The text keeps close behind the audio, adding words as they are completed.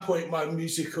point, my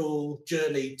musical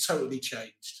journey totally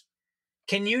changed.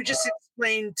 Can you just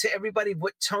explain to everybody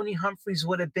what Tony Humphries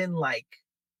would have been like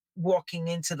walking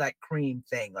into that Cream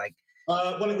thing? Like,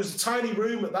 well, it was a tiny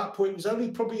room at that point. It was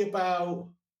only probably about,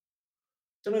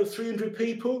 300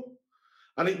 people.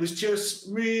 And it was just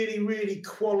really, really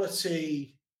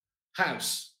quality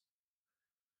house.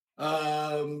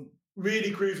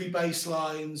 Really groovy bass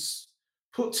lines,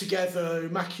 put together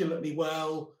immaculately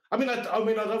well. I'd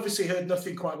obviously heard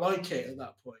nothing quite like it at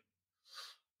that point.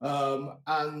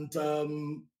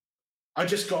 I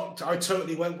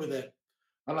totally went with it.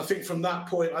 And I think from that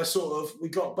point, we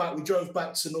drove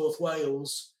back to North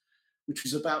Wales, which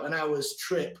was about an hour's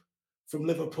trip from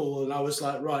Liverpool. And I was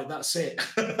like, right, that's it.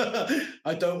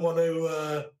 I don't want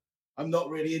to, I'm not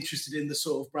really interested in the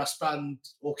sort of brass band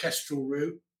orchestral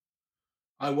route.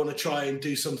 I want to try and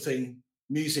do something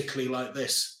musically like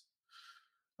this.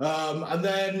 And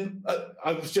then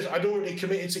I'd already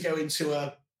committed to go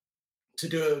to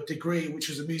do a degree, which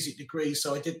was a music degree.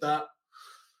 So I did that.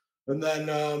 And then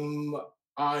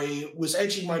I was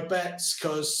edging my bets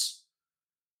because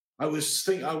I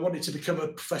wanted to become a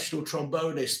professional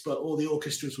trombonist, but all the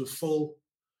orchestras were full.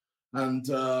 And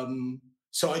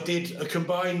so I did a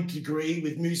combined degree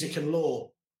with music and law.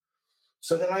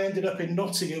 So then I ended up in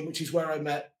Nottingham, which is where I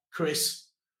met Chris.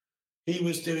 He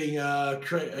was doing a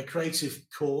creative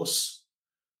course.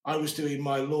 I was doing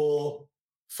my law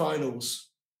finals.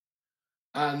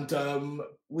 And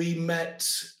we met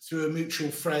through a mutual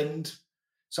friend.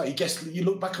 So you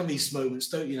look back on these moments,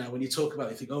 don't you now, when you talk about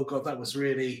it, you think, oh God,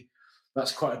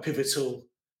 that's quite a pivotal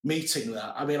meeting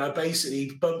that. I mean, I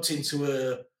basically bumped into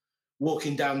her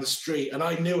walking down the street and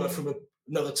I knew her from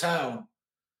another town.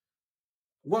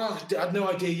 Well, I had no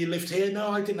idea you lived here.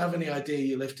 No, I didn't have any idea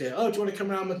you lived here. Oh, do you want to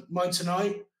come around with mine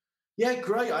tonight? Yeah,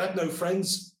 great. I had no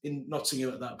friends in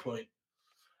Nottingham at that point.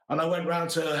 And I went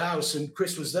round to her house and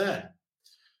Chris was there.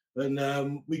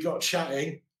 And we got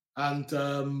chatting and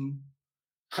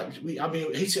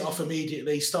hit it off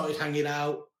immediately, started hanging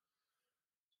out.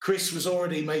 Chris was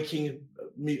already making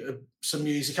some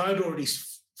music. I'd already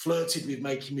flirted with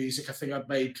making music. I think I'd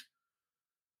made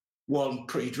one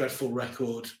pretty dreadful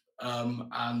record.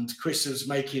 And Chris was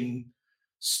making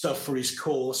stuff for his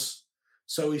course.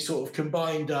 So we sort of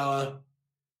combined our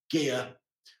gear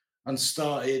and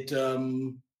started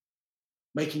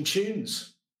making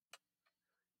tunes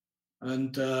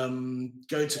and going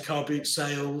to car boot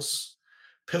sales,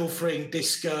 pilfering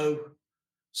disco,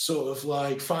 sort of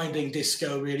like finding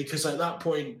disco really, because at that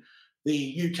point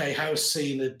the UK house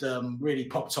scene had really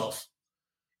popped off.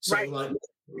 So right. Like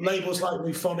labels like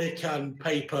Euphonic and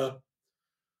Paper,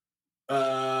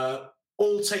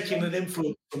 all taking an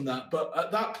influence from that. But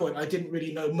at that point, I didn't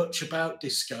really know much about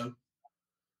disco,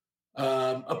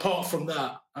 apart from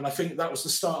that. And I think that was the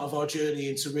start of our journey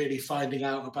into really finding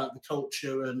out about the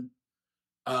culture and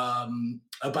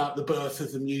about the birth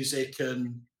of the music.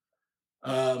 And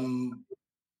and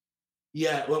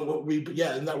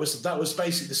that was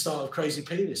basically the start of Crazy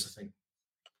Penis, I think.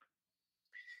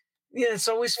 Yeah, it's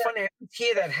always funny to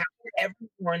hear that how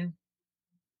everyone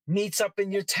meets up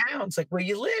in your town. It's like where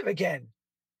you live again.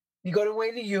 You go to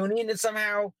Wayne Uni, and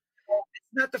somehow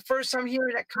it's not the first time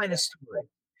hearing that kind of story.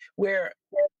 Where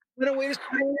we went away to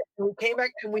school, and we came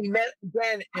back and we met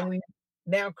again, and we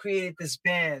now created this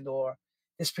band or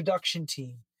this production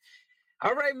team.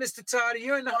 All right, Mr. Todd,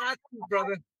 you're in the hot seat,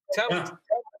 brother. Tell me.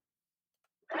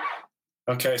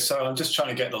 Okay, so I'm just trying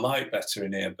to get the light better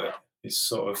in here, but it's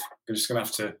sort of we're just going to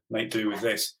have to make do with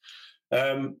this.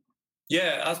 I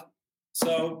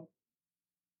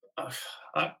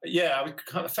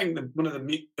think one of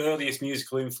the earliest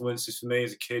musical influences for me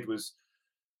as a kid was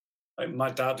my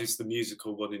dad is the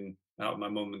musical one out of my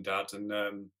mum and dad,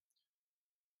 and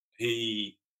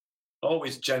he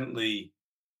always gently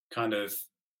kind of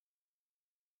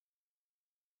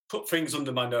put things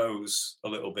under my nose a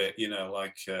little bit,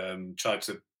 tried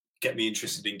to get me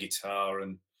interested in guitar,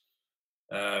 and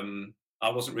I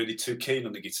wasn't really too keen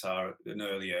on the guitar at an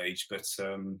early age, but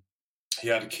he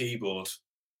had a keyboard.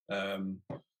 It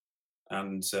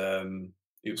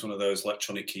was one of those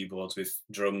electronic keyboards with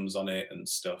drums on it and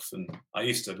stuff. And I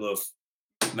used to love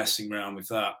messing around with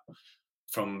that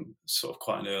from sort of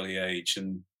quite an early age.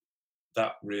 And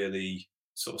that really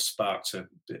sort of sparked a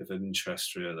bit of an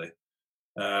interest, really.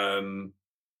 A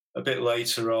bit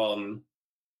later on,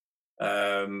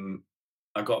 I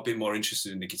got a bit more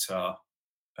interested in the guitar.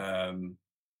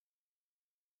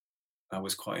 I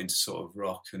was quite into sort of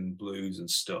rock and blues and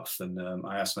stuff, and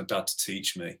I asked my dad to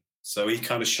teach me. So he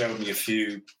kind of showed me a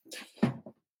few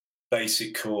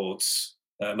basic chords,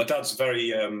 My dad's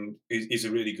very, he's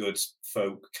a really good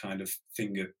folk kind of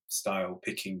finger style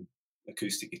picking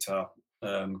acoustic guitar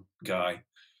guy.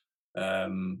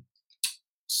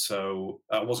 So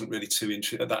I wasn't really too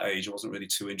interested at that age. I wasn't really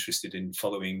too interested in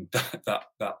following that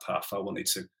path. I wanted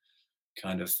to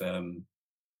kind of,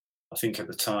 I think at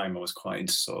the time I was quite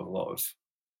into sort of a lot of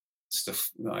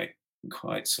stuff like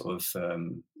quite sort of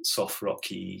soft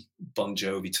rocky Bon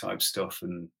Jovi type stuff,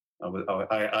 and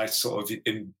I sort of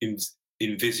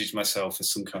envisaged myself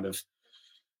as some kind of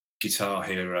guitar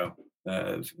hero,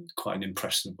 quite an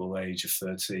impressionable age of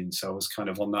 13. So I was kind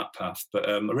of on that path, but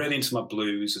really into my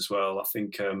blues as well. I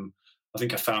think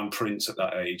I found Prince at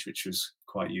that age, which was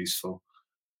quite useful.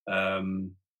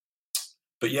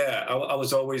 But yeah, I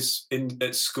was always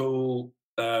at school.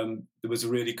 There was a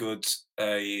really good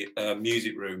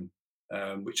music room,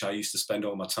 which I used to spend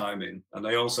all my time in, and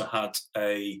they also had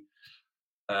a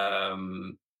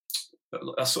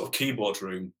sort of keyboard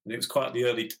room, and it was quite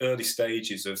the early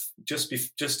stages of just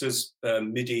as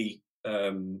MIDI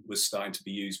was starting to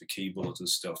be used with keyboards and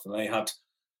stuff, and they had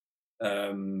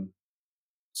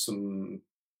some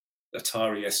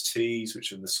Atari STs,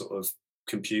 which are the sort of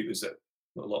computers that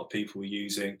a lot of people were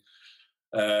using.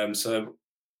 So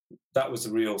that was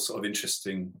a real sort of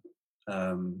interesting.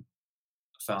 I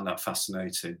found that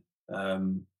fascinating,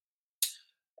 and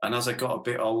as I got a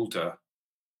bit older.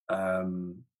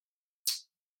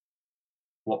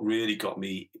 What really got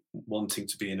me wanting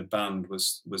to be in a band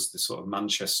was the sort of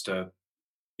Manchester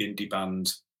indie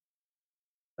band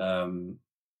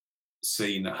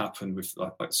scene that happened with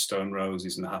like Stone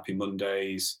Roses and the Happy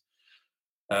Mondays.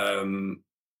 That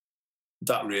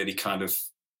really kind of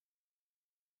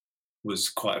was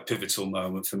quite a pivotal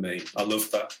moment for me. I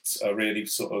love that. I really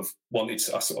sort of I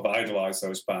sort of idolised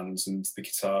those bands and the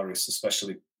guitarists,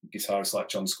 especially guitarists like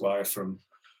John Squire from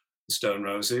Stone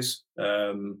Roses,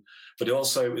 but it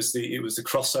was the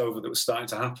crossover that was starting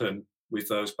to happen with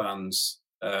those bands,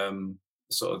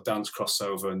 sort of dance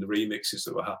crossover and the remixes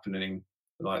that were happening,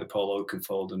 like the Paul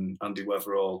Oakenfold and Andy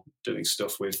Weatherall doing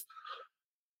stuff with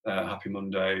Happy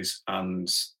Mondays and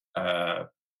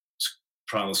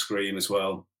Primal Scream as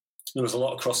well. There was a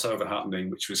lot of crossover happening,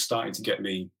 which was starting to get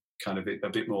me kind of a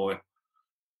bit more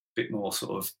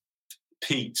sort of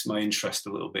piqued my interest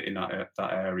a little bit in that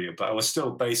area. But I was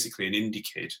still basically an indie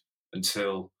kid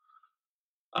until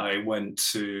I went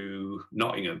to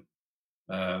Nottingham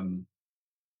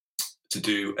to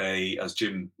do as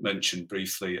Jim mentioned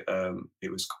briefly,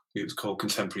 it was called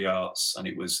Contemporary Arts, and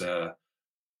it was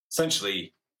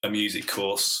essentially a music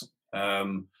course,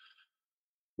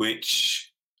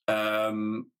 which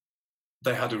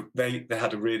they had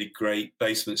a really great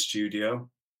basement studio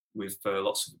with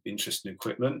lots of interesting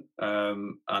equipment,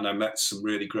 and I met some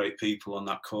really great people on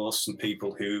that course, some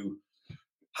people who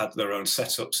had their own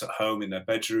setups at home in their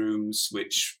bedrooms,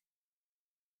 which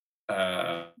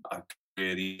I'm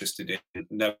really interested in.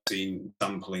 Never seen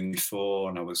sampling before,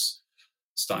 and I was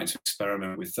starting to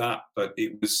experiment with that. But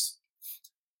it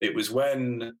was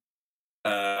when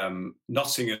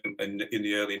Nottingham in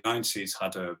the early 90s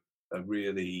had a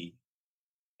really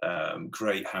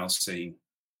great house scene.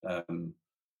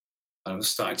 I was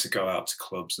starting to go out to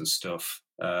clubs and stuff.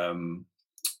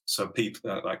 So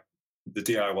people like the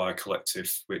DIY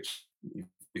Collective, which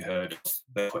you heard of,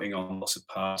 they're putting on lots of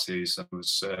parties. I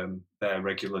was their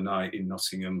regular night in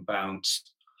Nottingham,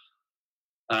 Bounce.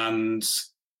 And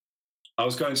I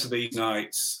was going to these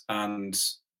nights and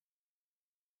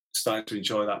starting to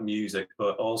enjoy that music,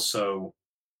 but also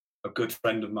a good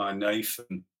friend of mine,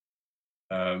 Nathan,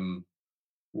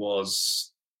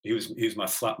 was my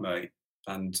flatmate,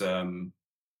 and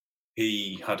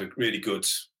he had a really good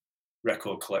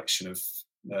record collection of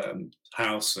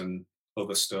house and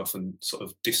other stuff and sort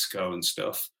of disco and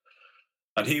stuff.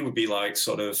 And he would be like,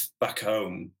 sort of back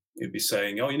home, he'd be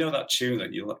saying, "Oh, you know that tune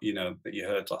that that you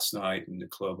heard last night in the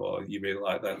club, or you really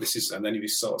like that? And then he'd be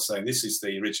sort of saying, this is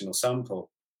the original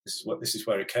sample. This is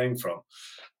where it came from."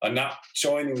 And that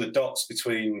joining the dots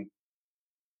between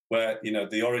where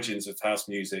the origins of house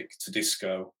music to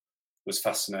disco was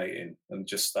fascinating, and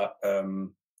just that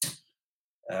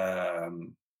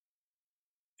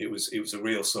it was a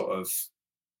real sort of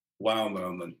wow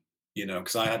moment,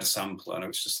 because I had a sampler and it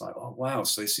was just like, oh wow,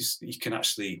 so this is, you can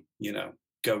actually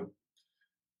go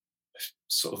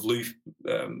sort of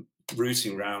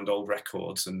rooting around old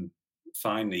records and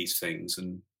find these things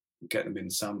and get them in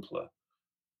the sampler.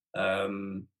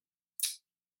 And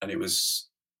it was,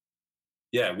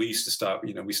 we used to start,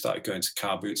 we started going to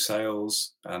car boot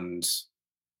sales, and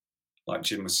like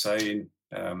Jim was saying,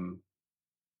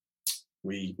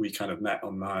 we kind of met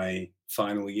on my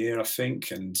final year, I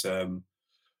think, and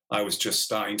I was just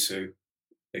starting to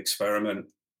experiment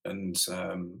and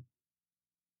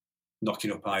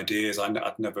knocking up ideas.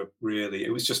 I'd never really,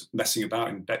 it was just messing about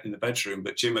in the bedroom,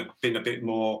 but Jim had been a bit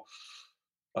more,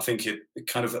 I think it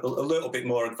kind of a little bit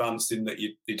more advanced in that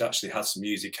you'd actually had some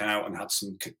music out and had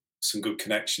some good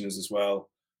connections as well,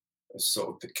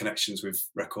 sort of connections with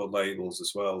record labels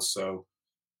as well. So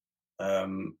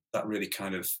that really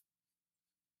kind of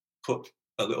put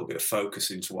a little bit of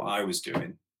focus into what I was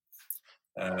doing.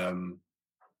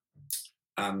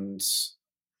 And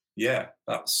yeah,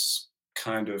 that's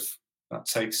kind of, that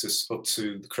takes us up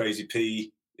to the Crazy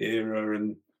P era.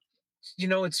 And You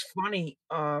know, it's funny.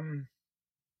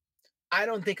 I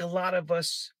don't think a lot of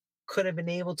us could have been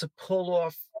able to pull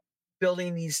off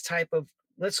building these type of,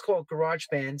 let's call it garage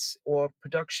bands or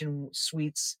production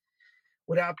suites,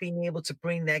 without being able to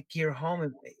bring that gear home.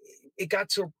 And it got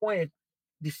to a point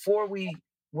before we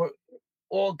were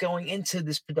all going into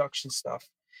this production stuff,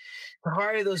 to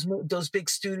hire those big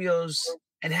studios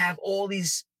and have all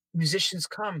these musicians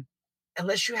come.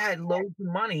 Unless you had loads of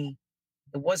money,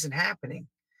 it wasn't happening.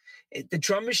 The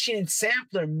drum machine and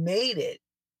sampler made it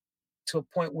to a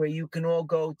point where you can all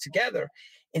go together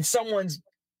in someone's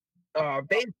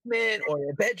basement or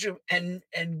a bedroom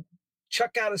and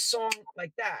chuck out a song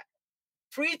like that.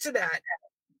 Prior to that,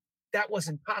 that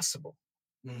wasn't possible.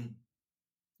 Mm.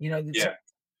 You know.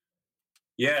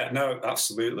 Yeah, no,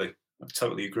 absolutely. I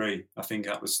totally agree. I think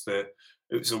it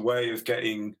was a way of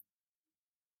getting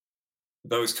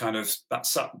those kind of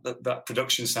that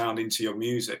production sound into your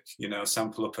music. You know,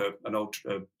 sample up an old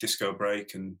disco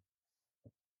break, and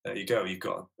there you go. You've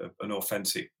got an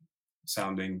authentic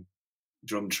sounding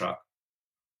drum track,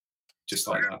 just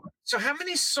like that. So, how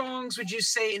many songs would you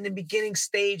say in the beginning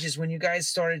stages when you guys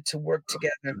started to work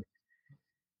together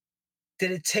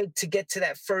did it take to get to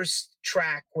that first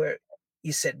track where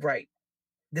you said, right,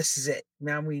 this is it?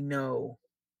 Now we know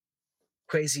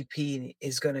Crazy P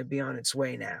is going to be on its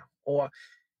way now, or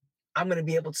I'm going to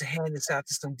be able to hand this out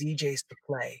to some DJs to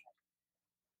play.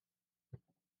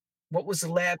 What was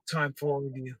the lab time for all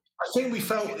of you? I think we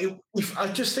felt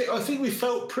I think we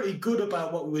felt pretty good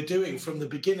about what we were doing from the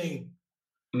beginning.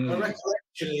 My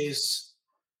recollection is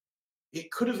it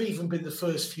could have even been the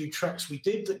first few tracks we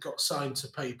did that got signed to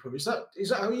paper. Is that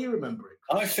how you remember it?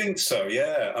 I think so.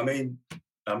 Yeah. I mean,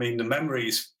 the memory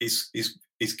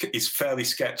is fairly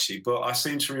sketchy, but I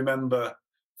seem to remember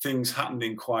things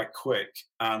happening quite quick,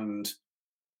 and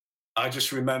I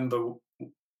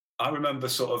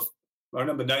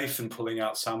remember Nathan pulling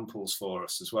out samples for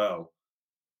us as well.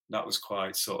 That was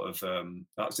quite sort of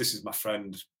this is my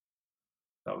friend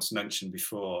that was mentioned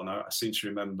before, and I seem to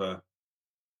remember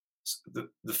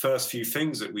the first few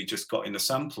things that we just got in the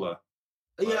sampler.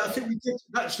 Yeah, I think we did.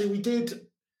 Actually, we did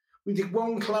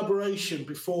one collaboration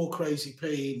before Crazy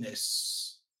P in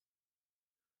this,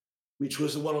 which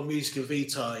was the one on Musica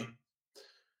Vitae.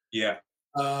 Yeah.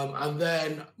 And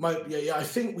then I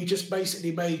think we just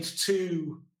basically made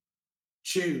 2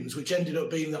 tunes, which ended up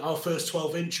being our first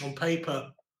 12-inch on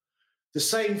paper. The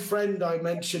same friend I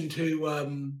mentioned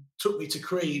who took me to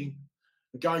Cream,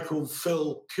 a guy called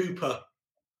Phil Cooper,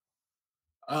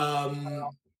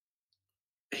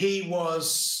 he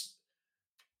was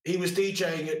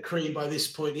DJing at Cream by this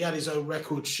point. He had his own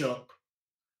record shop,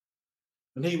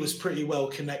 and he was pretty well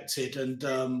connected. And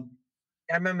I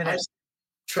remember that.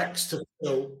 Tracks to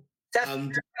Phil.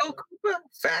 And Phil Cooper,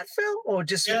 Fat Phil, or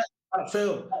just Fat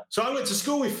Phil. So I went to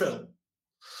school with Phil.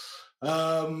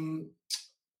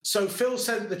 So Phil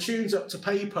sent the tunes up to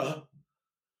paper.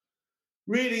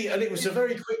 Really, and it was a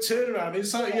very quick turnaround.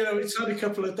 It's like, it's only a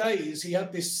couple of days. He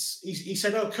had this. He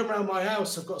said, "Oh, come round my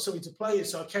house. I've got something to play."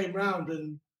 So I came round,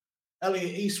 and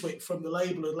Elliot Eastwick from the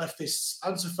label had left this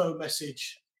answer phone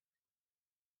message.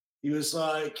 He was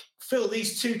like, "Phil,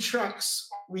 these 2 tracks,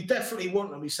 we definitely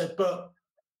want them." He said, "But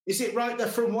is it right they're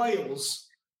from Wales?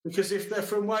 Because if they're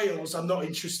from Wales, I'm not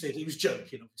interested." He was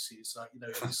joking, obviously. It's like,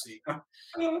 obviously,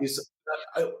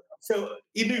 Phil.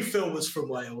 He knew Phil was from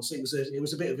Wales. It was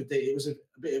a bit of a dig. It was a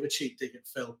bit of a cheap dig at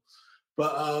Phil,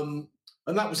 but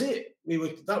and that was it. We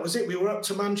were up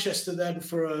to Manchester then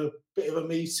for a bit of a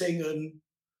meeting, and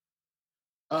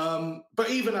but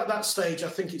even at that stage, I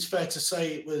think it's fair to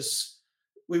say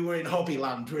we were in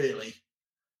Hobbyland, really.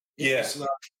 We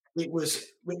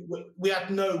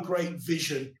had no great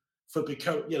vision for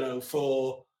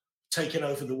for taking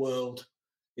over the world.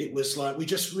 It was like we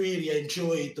just really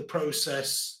enjoyed the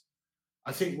process.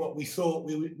 I think what we thought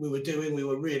we were doing, we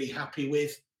were really happy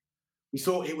with. We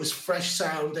thought it was fresh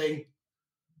sounding,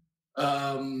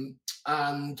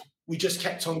 and we just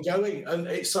kept on going. And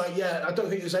it's like, I don't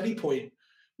think there's any point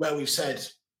where we've said,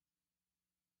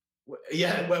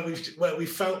 yeah, where we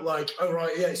felt like, oh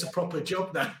right, yeah, it's a proper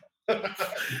job now.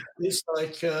 It's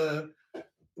like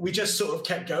we just sort of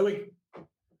kept going,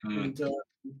 and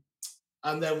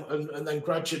then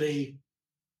gradually,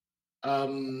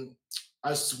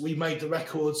 as we made the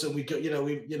records and we got,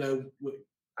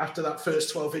 after that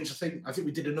first 12-inch, I think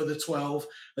we did another 12,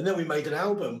 and then we made an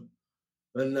album,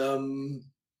 and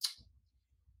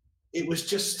it was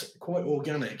just quite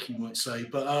organic, you might say,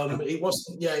 but it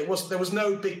wasn't. Yeah, it wasn't. There was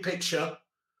no big picture.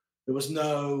 There was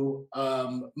no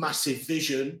massive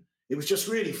vision. It was just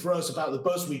really for us about the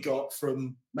buzz we got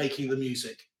from making the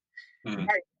music.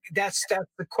 Right. That's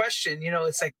the question.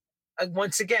 It's like,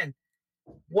 once again,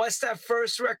 what's that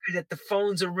first record that the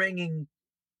phones are ringing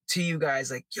to you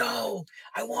guys? Like, yo,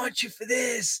 I want you for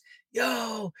this.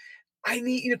 Yo, I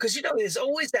need because there's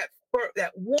always that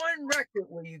one record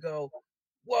where you go,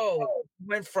 whoa,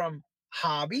 went from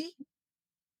hobby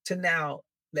to now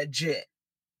legit.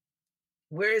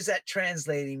 Where is that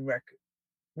translating record?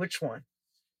 Which one?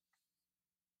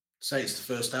 Say it's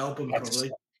the first album,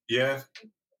 probably. Yeah,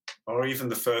 or even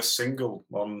the first single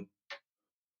on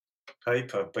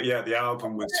paper. But yeah, the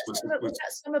album was that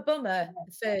Summer Bummer,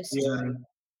 the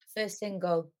first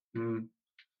single.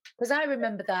 Because I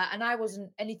remember that, and I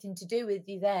wasn't anything to do with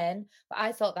you then, but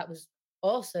I thought that was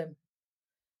awesome.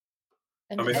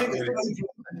 And I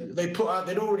mean, they'd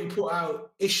already put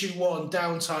out issue 1,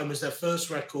 Downtime, as their first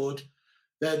record,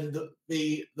 then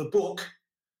the book,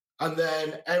 and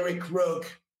then Eric Rugg,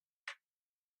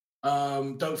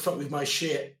 Don't Fuck With My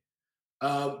Shit,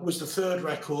 was the third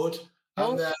record.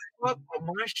 And then fuck with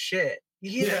my shit.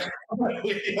 Yeah.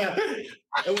 Yeah.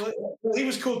 Well, he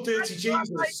was called Dirty Jesus.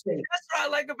 That's what I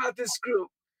like about this group.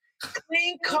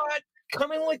 Clean cut,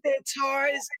 coming with their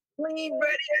ties, clean,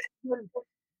 ready.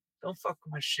 Don't fuck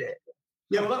with my shit.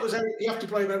 Yeah, well, that was Eric. You have to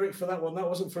blame Eric for that one. That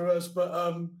wasn't for us,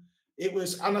 but it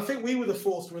was, and I think we were the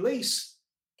 4th release.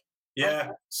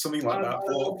 Yeah, something like that.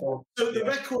 So the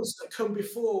records that come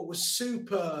before were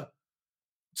super.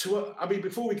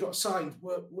 Before we got signed,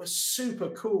 were super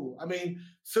cool. I mean,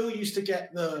 Phil used to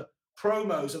get the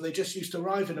promos, and they just used to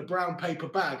arrive in a brown paper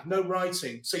bag, no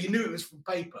writing, so you knew it was from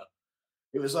paper.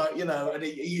 It was like, and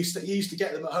he used to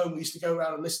get them at home. We used to go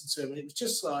around and listen to them, and it was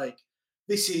just like,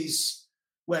 this is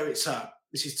where it's at.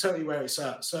 This is totally where it's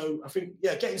at. So I think,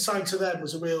 getting signed to them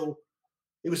was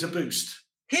it was a boost.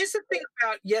 Here's the thing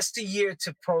about yesteryear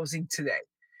to posing today.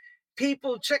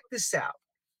 People, check this out.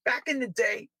 Back in the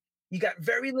day, you got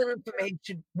very little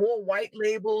information, more white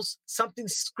labels, something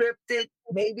scripted,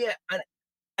 maybe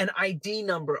an ID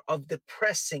number of the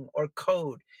pressing or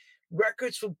code.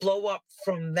 Records would blow up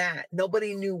from that.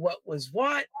 Nobody knew what was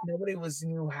what. Nobody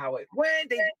knew how it went.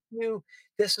 They knew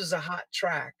this was a hot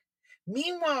track.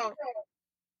 Meanwhile,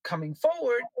 coming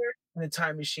forward in the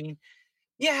time machine,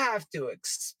 you have to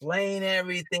explain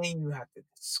everything. You have to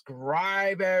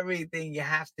describe everything. You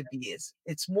have to be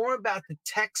it's more about the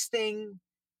texting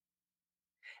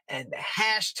and the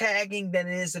hashtagging than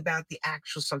it is about the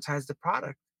actual, sometimes the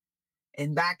product.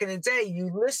 And back in the day, you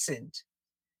listened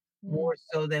more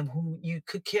so than who you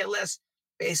could care less,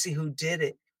 basically who did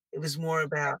it. It was more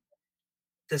about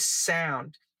the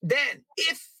sound. Then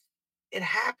if it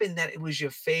happened that it was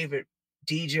your favorite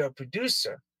DJ or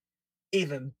producer,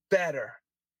 even better.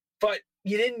 But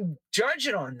you didn't judge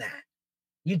it on that.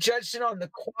 You judged it on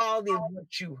the quality of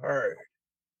what you heard.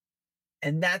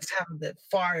 And that's how the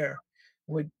fire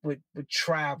would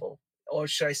travel, or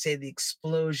should I say the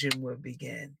explosion would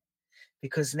begin,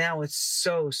 because now it's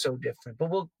so different.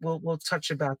 But we'll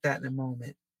touch about that in a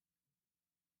moment.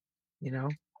 I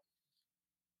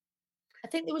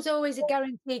think there was always a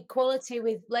guaranteed quality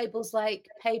with labels like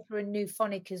Paper and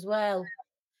Newphonic as well.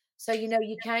 So you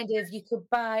could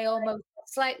buy almost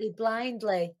slightly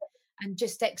blindly and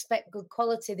just expect good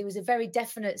quality. There was a very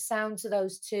definite sound to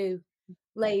those two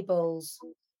labels.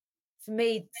 For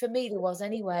me, there was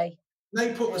anyway.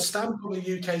 They put the stamp on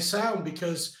the UK sound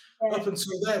because up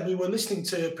until then we were listening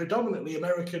to predominantly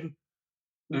American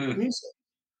music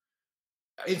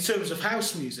in terms of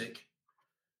house music,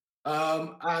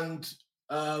 and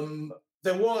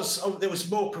there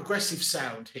was more progressive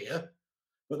sound here,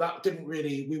 but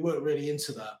we weren't really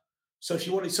into that. So if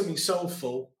you wanted something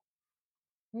soulful,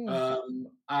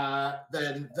 then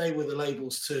they were the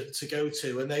labels to go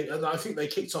to, and I think they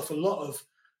kicked off a lot of,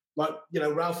 like,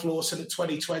 Ralph Lawson at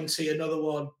 2020, another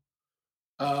one.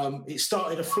 It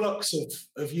started a flux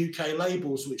of UK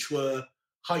labels which were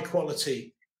high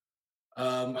quality,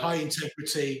 high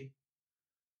integrity,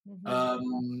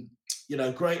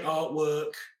 great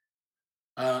artwork,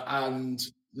 and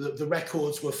the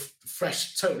records were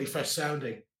fresh, totally fresh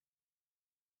sounding.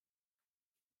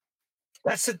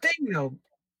 That's the thing, though.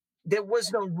 there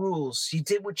was no rules. You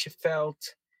did what you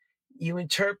felt. You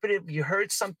interpreted, you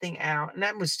heard something out. And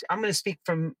that was, I'm going to speak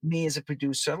from me as a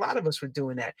producer. A lot of us were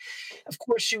doing that. Of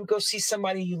course, you would go see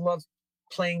somebody you love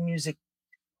playing music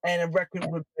and a record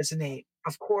would resonate.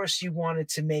 Of course, you wanted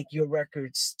to make your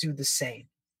records do the same.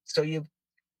 So you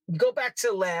go back to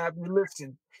the lab, you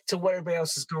listen to what everybody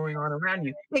else is going on around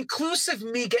you, inclusive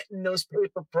me getting those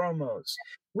paper promos.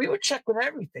 We were checking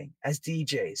everything as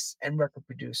DJs and record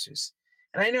producers.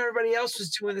 And I know everybody else was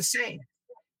doing the same.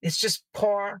 It's just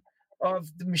part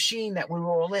of the machine that we were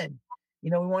all in.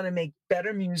 We want to make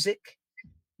better music,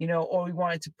 or we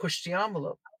wanted to push the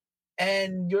envelope.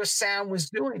 And your sound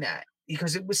was doing that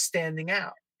because it was standing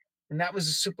out. And that was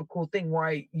a super cool thing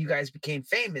why you guys became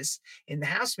famous in the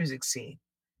house music scene,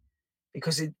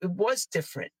 because it was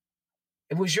different.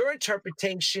 It was your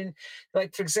interpretation.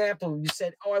 Like, for example, you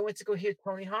said, I went to go hear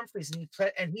Tony Humphries,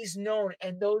 and he's known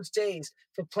in those days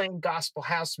for playing gospel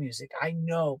house music. I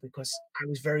know because I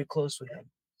was very close with him.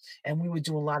 And we would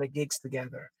do a lot of gigs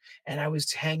together. And I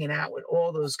was hanging out with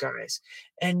all those guys.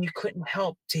 And you couldn't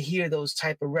help to hear those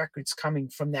type of records coming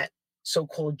from that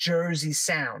so-called Jersey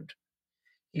sound.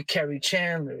 You Kerry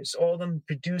Chandler's, all them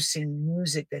producing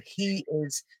music that he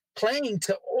is playing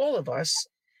to all of us.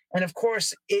 And of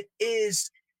course, it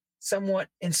is somewhat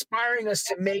inspiring us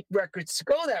to make records to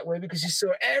go that way because you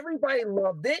saw everybody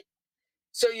loved it.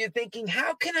 So you're thinking,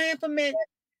 how can I implement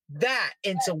that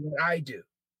into what I do?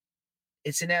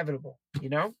 It's inevitable,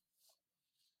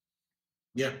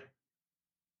 Yeah.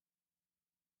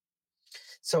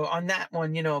 So on that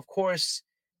one, of course,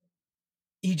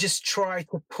 you just try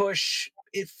to push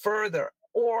it further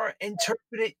or interpret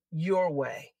it your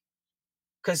way.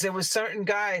 Because there was certain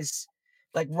guys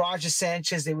like Roger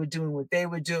Sanchez, they were doing what they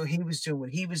were doing. He was doing what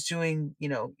he was doing,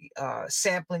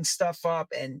 sampling stuff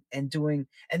up and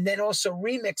then also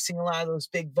remixing a lot of those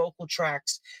big vocal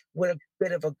tracks with a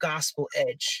bit of a gospel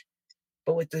edge,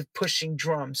 but with the pushing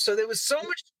drums. So there was so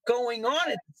much going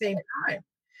on at the same time.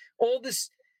 All this,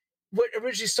 what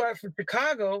originally started from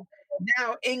Chicago,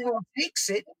 now England takes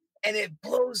it and it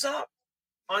blows up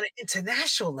on an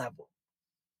international level.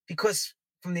 Because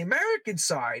from the American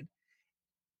side,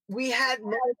 we had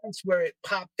moments where it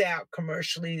popped out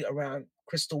commercially around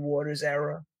Crystal Waters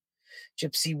era,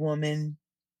 Gypsy Woman,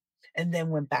 and then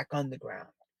went back underground.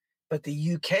 But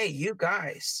the UK, you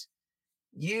guys,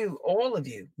 all of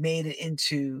you made it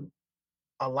into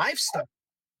a lifestyle.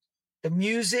 The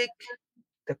music,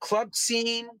 the club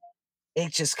scene,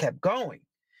 it just kept going.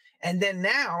 And then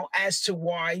now, as to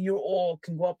why you all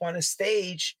can go up on a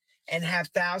stage and have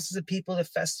thousands of people at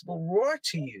the festival roar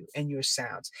to you and your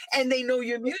sounds. And they know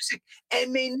your music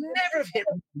and may never have hit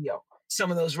radio,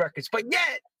 some of those records. But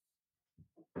yet,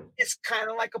 it's kind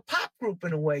of like a pop group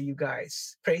in a way, you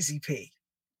guys. Crazy P.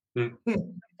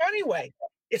 Anyway,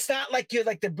 it's not like you're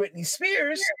like the Britney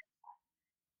Spears.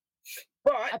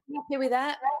 But I'm happy with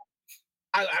that.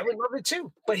 I would love it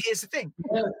too. But here's the thing.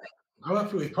 Yeah, I'm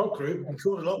happy with pop group. I'm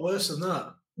sure a lot worse than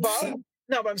that. But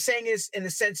no, what I'm saying is, in the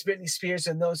sense, Britney Spears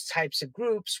and those types of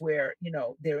groups where,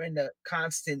 they're in the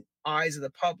constant eyes of the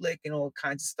public and all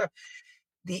kinds of stuff.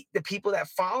 The people that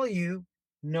follow you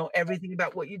know everything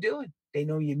about what you're doing. They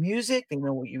know your music. They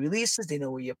know what your releases. They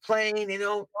know where you're playing.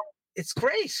 It's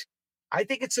great. I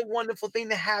think it's a wonderful thing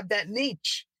to have that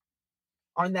niche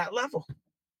on that level.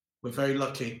 We're very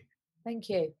lucky. Thank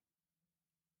you.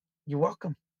 You're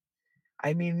welcome.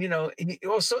 I mean, and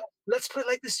you also, let's put it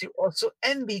like this, you also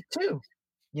envy too,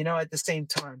 at the same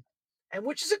time. And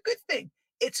which is a good thing.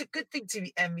 It's a good thing to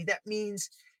be envy. That means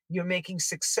you're making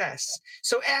success.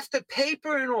 So after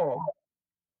paper and all,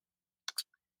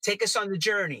 take us on the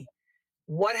journey.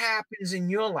 What happens in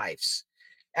your lives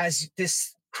as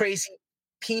this crazy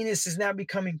penis is now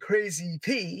becoming Crazy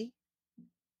P?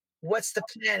 What's the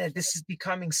plan that this is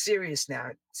becoming serious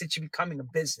now, since you're becoming a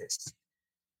business?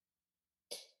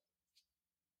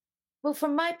 Well,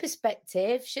 from my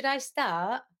perspective, should I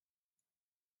start?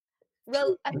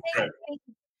 Well, I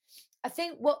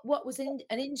think what was an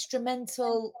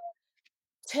instrumental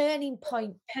turning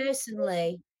point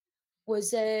personally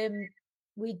was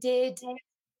we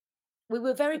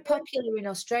were very popular in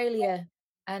Australia,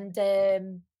 and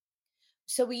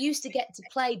so we used to get to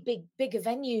play bigger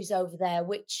venues over there,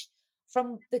 which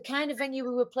from the kind of venue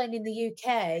we were playing in the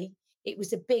UK, it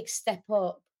was a big step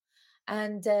up.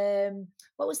 And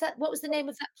what was that? What was the name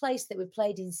of that place that we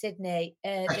played in Sydney?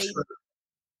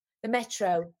 The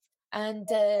Metro. And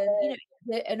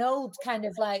an old kind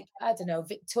of like, I don't know,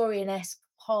 Victorian-esque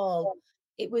hall.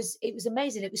 It was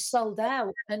amazing. It was sold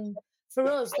out, and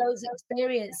for us, those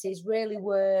experiences really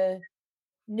were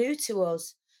new to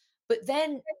us. But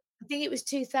then I think it was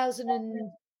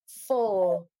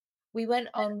 2004. we went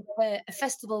on a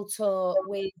festival tour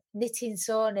with Nitin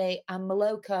Sawhney and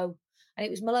Moloko, and it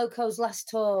was Moloko's last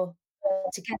tour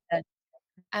together.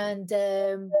 And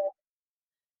the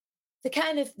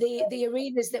kind of the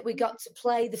arenas that we got to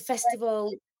play, the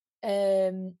festival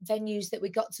venues that we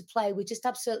got to play were just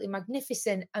absolutely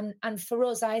magnificent. And for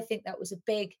us, I think that was a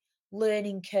big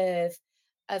learning curve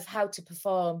of how to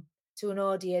perform to an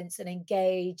audience and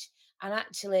engage and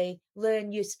actually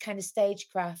learn your kind of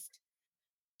stagecraft.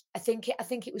 I think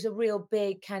it was a real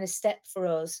big kind of step for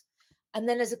us. And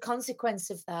then as a consequence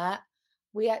of that,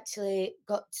 we actually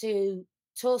got to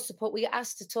tour support. We got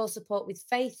asked to tour support with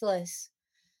Faithless.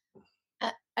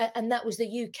 And that was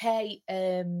the UK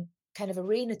kind of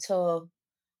arena tour.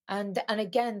 And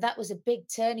again, that was a big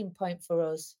turning point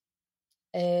for us.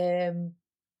 So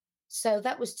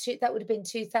that would have been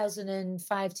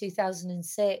 2005,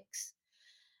 2006.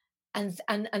 And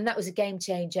that was a game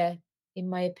changer, in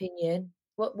my opinion.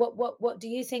 What do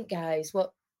you think, guys?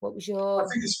 What was your? I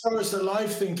think as far as the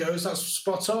live thing goes, that's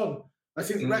spot on. I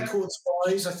think records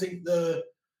wise, I think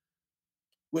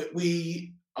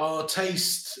our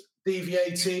taste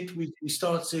deviated. We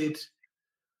started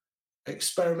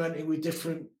experimenting with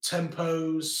different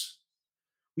tempos.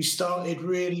 We started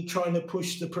really trying to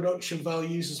push the production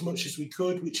values as much as we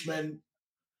could, which meant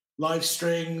live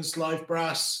strings, live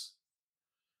brass.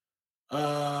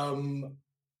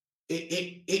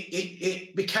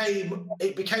 It became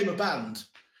a band.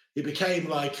 It became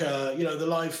like the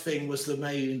live thing was the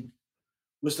main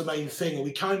thing, and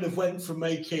we kind of went from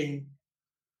making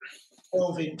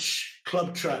 12-inch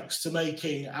club tracks to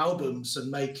making albums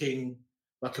and making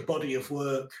like a body of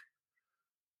work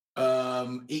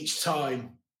each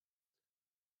time.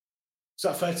 Is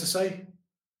that fair to say?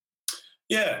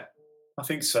 Yeah, I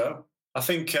think so. I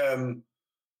think as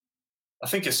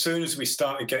soon as we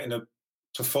started getting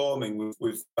performing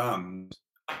with bands,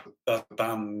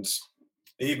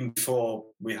 even before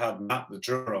we had Matt the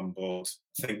drummer on board,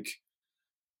 I think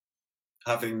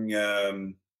having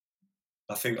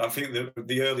I think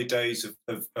the early days of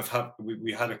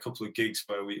we had a couple of gigs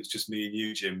where it was just me and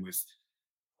you, Jim, with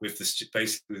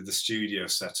basically the studio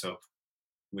set up.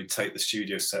 We'd take the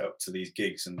studio set up to these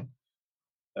gigs and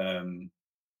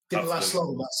didn't last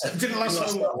long. Didn't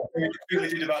last long. We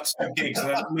did about 2 gigs, and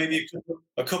then maybe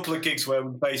a couple of gigs where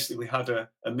we basically had a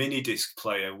mini disc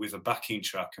player with a backing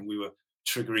track, and we were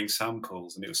triggering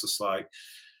samples, and it was just like,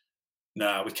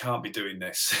 no, we can't be doing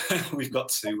this. We've got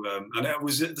to. And it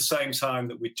was at the same time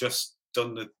that we'd just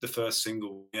done the first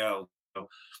single. So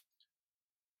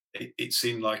it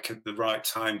seemed like the right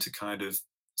time to kind of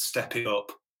step it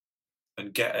up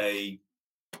and get a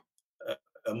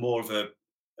more of a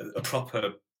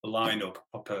proper lineup,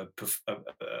 a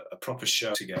proper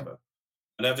show together.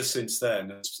 And ever since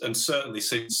then, and certainly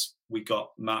since we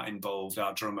got Matt involved,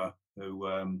 our drummer, who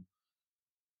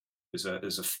was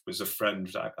a friend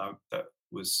that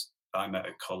I met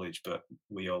at college, but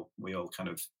we all kind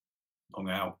of hung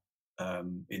out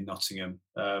in Nottingham.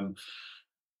 And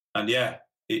yeah,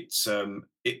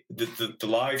 the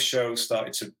live show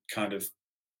started to kind of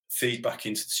feed back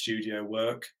into the studio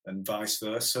work and vice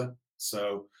versa.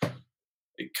 So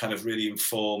it kind of really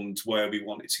informed where we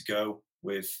wanted to go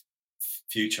with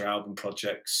future album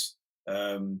projects.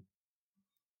 And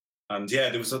yeah,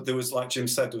 there was like Jim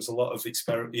said, there was a lot of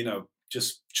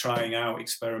just trying out,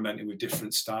 experimenting with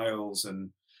different styles. And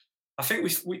I think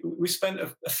we spent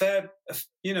a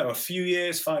few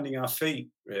years finding our feet,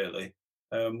 really.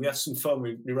 We had some fun.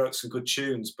 We wrote some good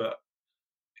tunes, but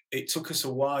it took us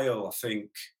a while, I think,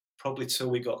 probably till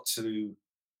we got to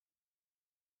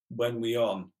When We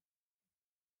On,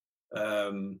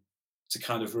 to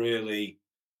kind of really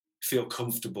feel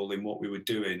comfortable in what we were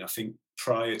doing. I think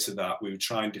prior to that, we were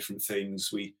trying different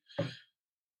things. We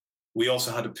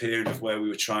also had a period of where we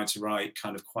were trying to write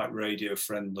kind of quite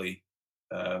radio-friendly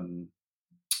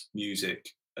music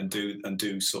and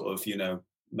do sort of,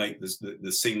 make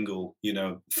the single,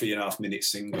 3.5-minute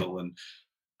single, and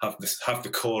have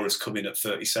the chorus come in at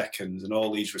 30 seconds, and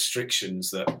all these restrictions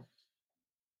that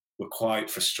were quite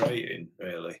frustrating,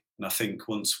 really. And I think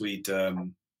once we'd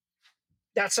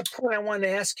that's a point I wanted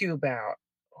to ask you about.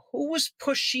 Who was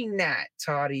pushing that,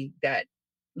 Toddy? That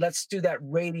let's do that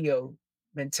radio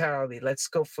mentality. Let's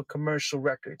go for commercial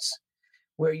records.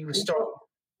 Where you were starting?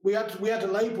 We had a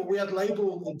label. We had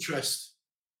label interest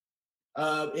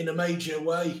in a major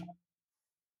way,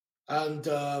 and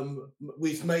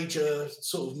with major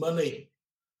sort of money.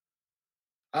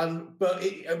 But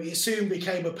it soon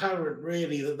became apparent,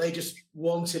 really, that they just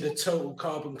wanted a total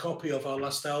carbon copy of our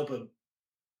last album.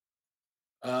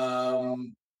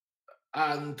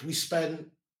 And we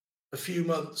spent a few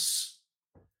months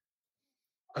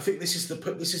I think this is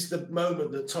the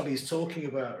moment that Toddy's talking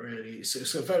about. Really,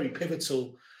 it's a very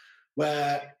pivotal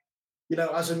where, you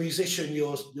know, as a musician,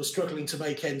 you're struggling to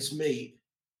make ends meet.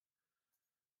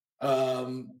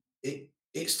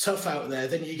 It's tough out there.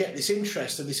 Then you get this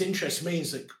interest, and this interest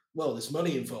means that, well, there's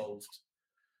money involved,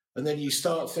 and then you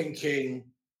start thinking,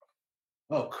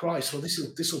 oh Christ, well,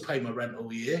 this will pay my rent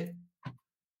all year,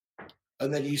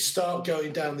 and then you start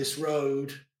going down this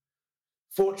road.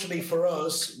 Fortunately for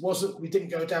us, we didn't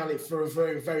go down it for a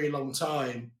very, very long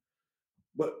time,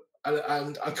 but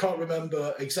and I can't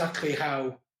remember exactly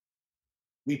how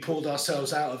we pulled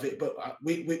ourselves out of it, but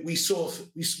we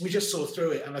just saw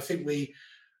through it, and I think we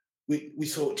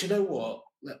thought, do you know what?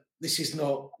 This is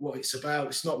not what it's about.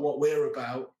 It's not what we're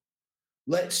about.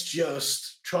 Let's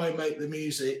just try and make the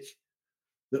music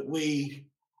that we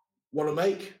want to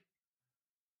make.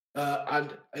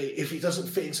 And if it doesn't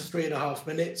fit into 3.5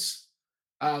 minutes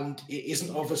and it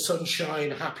isn't of a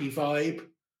sunshine, happy vibe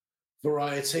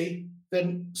variety,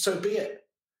 then so be it.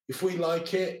 If we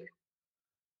like it,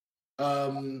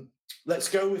 let's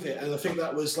go with it. And I think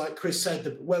that was, like Chris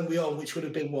said, When We On, which would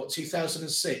have been, what,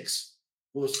 2006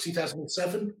 or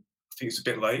 2007? I think it's a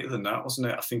bit later than that, wasn't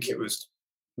it? I think it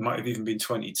might have even been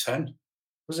 2010.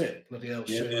 Was it? Bloody hell.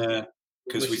 Yeah,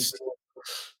 because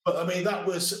But I mean, that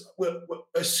was,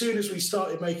 as soon as we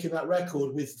started making that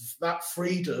record with that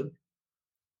freedom,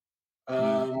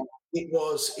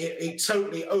 it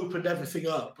totally opened everything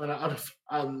up.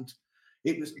 And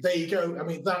it was, there you go. I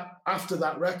mean, that after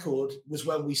that record was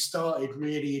when we started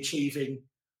really achieving,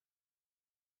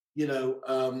 you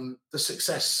know, the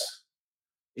success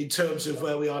in terms of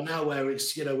where we are now, where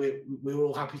it's, you know, we're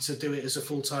all happy to do it as a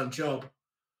full-time job.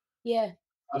 Yeah.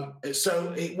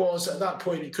 So it was, at that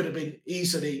point, it could have been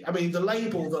easily, I mean, the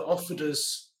label that offered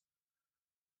us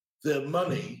the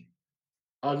money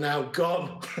are now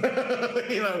gone,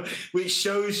 you know, which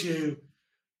shows you.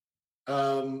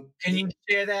 Can you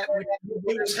share that with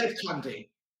it was Head Candy.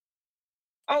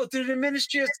 Oh, through the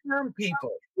Ministry of Sound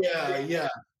people. Yeah.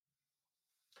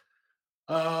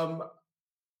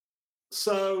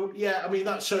 So, yeah, I mean,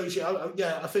 that shows you,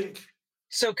 I think.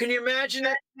 So can you imagine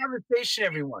that conversation,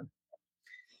 everyone?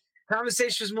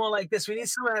 Conversation was more like this. We need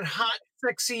some of that hot,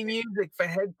 sexy music for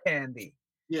Head Candy.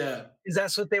 Yeah. Because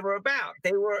that's what they were about.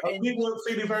 They were. We weren't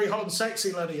feeling very hot and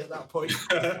sexy, Lenny, at that point.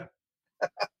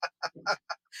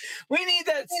 We need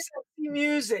that sexy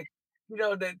music,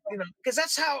 because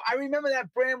that's how I remember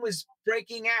that brand was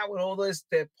breaking out with all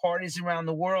the parties around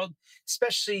the world,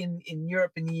 especially in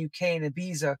Europe and the UK and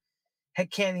Ibiza. Head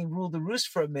Candy ruled the roost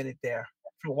for a minute there,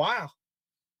 for a while.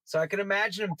 So I can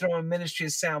imagine them throwing Ministry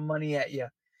of Sound money at you,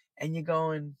 and you're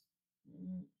going,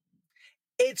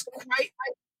 it's quite,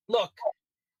 look,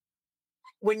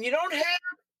 when you don't have,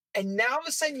 and now all of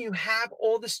a sudden you have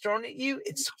all this thrown at you,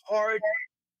 it's hard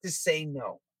to say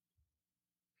no.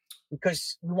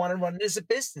 Because you want to run it as a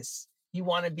business. You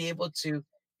want to be able to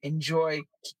enjoy,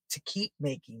 to keep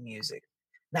making music,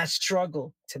 not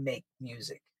struggle to make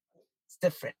music. It's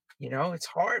different, it's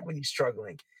hard when you're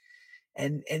struggling.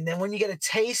 And then when you get a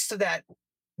taste of that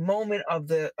moment of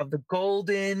the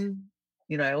golden,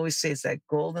 I always say it's that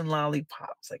golden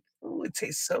lollipop. It's like, oh, it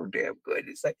tastes so damn good.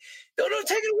 It's like, no,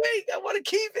 take it away. I want to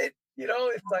keep it.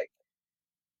 It's like,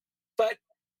 but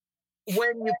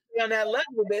when you play on that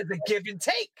level, there's a give and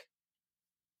take.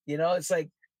 It's like,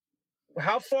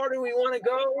 how far do we want to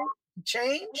go to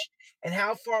change? And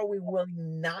how far are we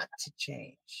willing not to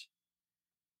change?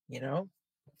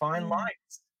 Fine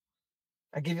lines.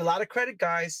 I give you a lot of credit,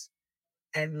 guys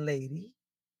and lady,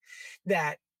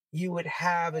 that you would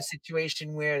have a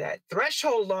situation where that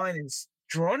threshold line is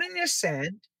drawn in your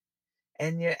sand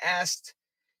and you're asked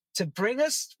to bring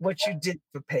us what you did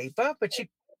for paper, but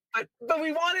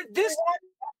we wanted this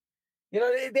one.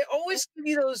 They always give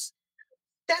you those,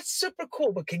 that's super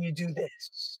cool, but can you do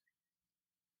this?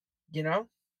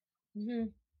 Mm-hmm.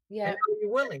 Yeah. And are you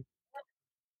willing?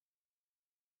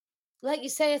 Like you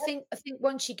say, I think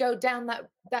once you go down that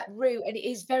route, and it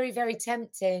is very, very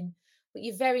tempting, but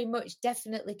you very much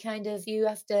definitely you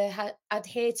have to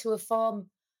adhere to a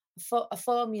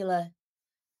formula.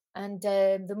 And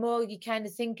the more you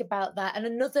think about that, and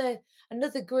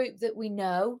another group that we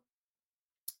know,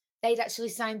 they'd actually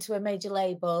signed to a major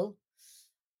label,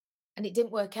 and it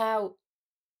didn't work out.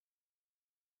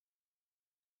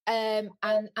 And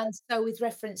so with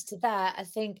reference to that, I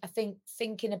think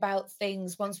thinking about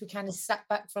things once we sat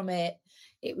back from it,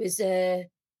 it was a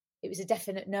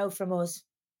definite no from us.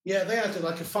 Yeah, they had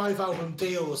like a 5-album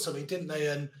deal or something, didn't they?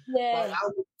 And yeah.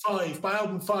 by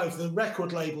album 5, the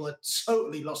record label had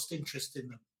totally lost interest in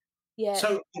them. Yeah.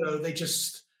 So they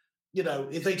just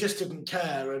didn't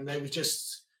care, and they were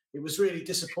just it was really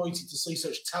disappointing to see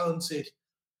such talented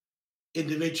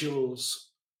individuals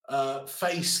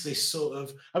face this sort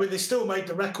of. I mean, they still made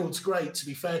the records great, to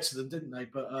be fair to them, didn't they?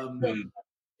 But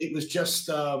it was just.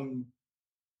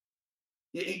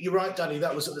 You're right, Danny.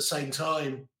 That was at the same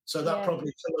time, so that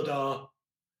probably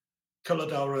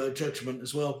coloured our judgment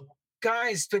as well.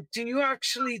 Guys, but do you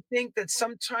actually think that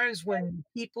sometimes when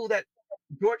people that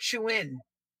brought you in,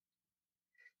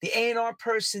 the A&R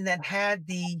person that had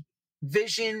the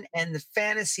vision and the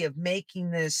fantasy of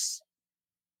making this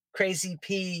Crazy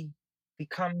P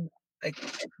become like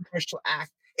a commercial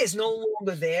act is no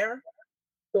longer there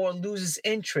or loses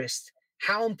interest,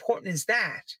 how important is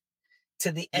that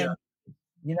to the end?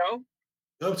 You know?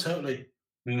 Oh, totally.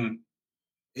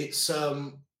 It's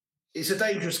a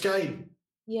dangerous game.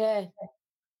 Yeah.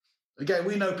 Again,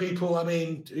 we know people, I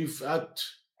mean, who've had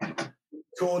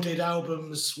recorded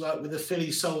albums like with the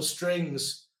Philly Soul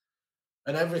Strings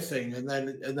and everything, and then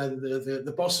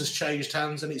the boss has changed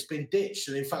hands and it's been ditched,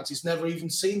 and in fact it's never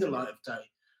even seen the light of day.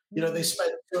 You know, they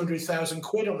spent 200,000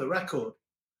 quid on the record,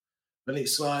 and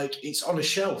it's like it's on a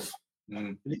shelf,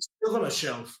 and it's still on a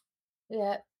shelf.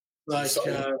 Yeah. Like,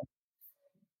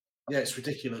 it's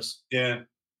ridiculous. Yeah.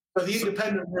 But the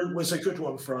independent route was a good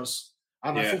one for us,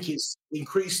 and I think it's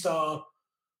increased our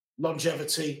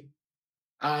longevity,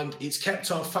 and it's kept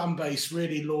our fan base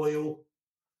really loyal.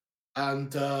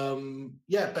 And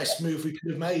best move we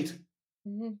could have made.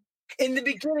 In the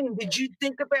beginning, did you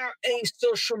think about any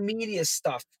social media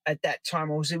stuff at that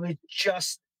time, or was it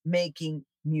just making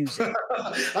music?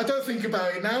 I don't think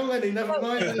about it now, Lenny. Never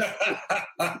mind.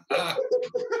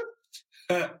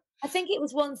 I think it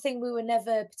was one thing we were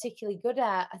never particularly good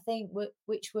at. I think,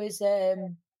 which was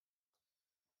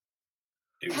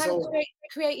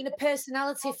creating a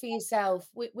personality for yourself.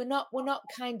 We're not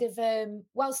kind of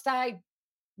whilst I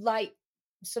like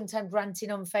sometimes ranting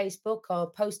on Facebook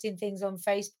or posting things on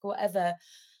Facebook or whatever.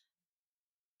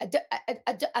 I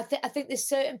think there's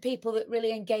certain people that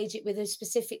really engage it with a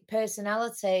specific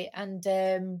personality, and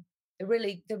they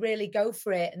really go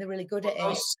for it, and they're really good at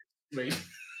it.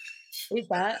 Who's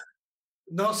that?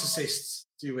 Narcissists,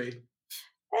 do you mean?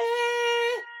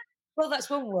 Well, that's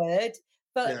one word.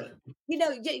 But you know,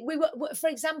 we were, for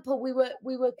example, we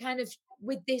were kind of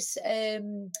with this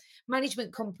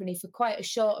management company for quite a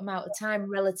short amount of time,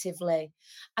 relatively,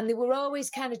 and they were always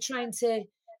kind of trying to,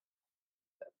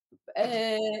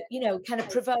 kind of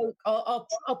provoke or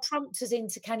prompt us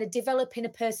into kind of developing a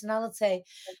personality.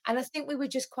 And I think we were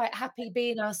just quite happy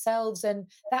being ourselves, and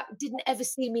that didn't ever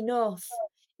seem enough.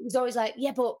 It was always like,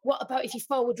 yeah, but what about if you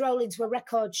forward roll into a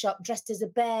record shop dressed as a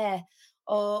bear,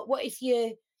 or what if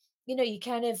you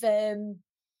kind of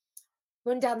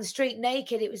run down the street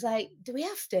naked? It was like, do we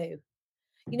have to?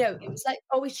 You know, it was like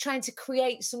always trying to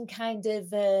create some kind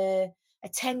of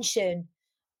attention.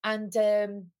 And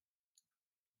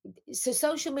so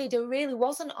social media really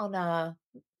wasn't on our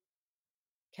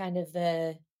kind of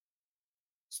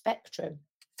spectrum.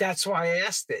 That's why I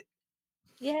asked it.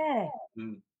 Yeah.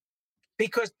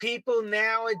 Because people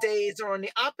nowadays are on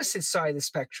the opposite side of the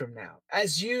spectrum now.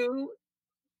 As you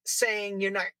saying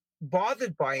you're not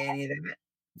bothered by any of that.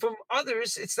 From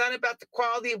others, it's not about the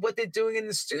quality of what they're doing in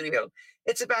the studio.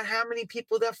 It's about how many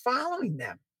people they're following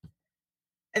them.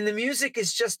 And the music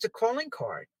is just a calling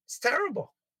card. It's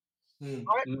terrible.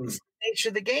 It's the nature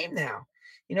of the game now.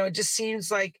 You know, it just seems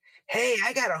like, hey,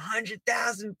 I got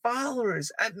 100,000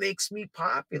 followers. That makes me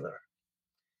popular.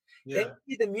 Yeah. Then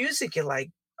you see the music, you're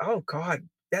like, oh God,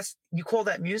 you call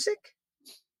that music?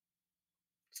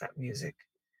 It's not music.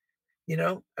 You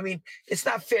know, I mean, it's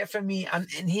not fair for me. I'm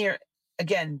in here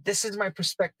again. This is my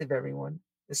perspective, everyone.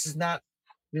 This is not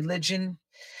religion.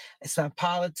 It's not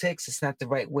politics. It's not the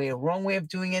right way or wrong way of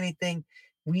doing anything.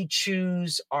 We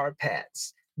choose our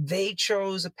paths. They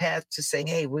chose a path to say,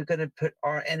 hey, we're going to put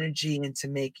our energy into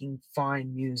making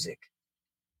fine music,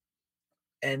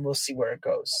 and we'll see where it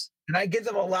goes. And I give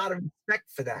them a lot of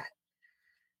respect for that.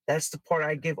 That's the part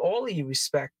I give all of you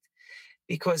respect.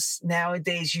 Because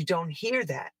nowadays you don't hear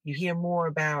that. You hear more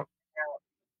about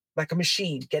like a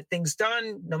machine, get things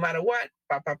done no matter what,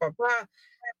 blah, blah, blah, blah.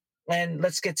 And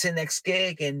let's get to the next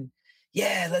gig, and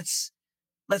let's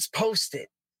post it.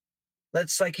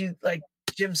 Let's like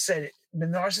Jim said, the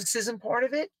narcissism part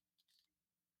of it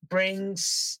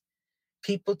brings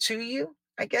people to you,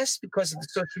 I guess, because of the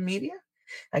social media.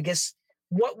 I guess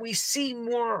what we see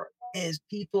more is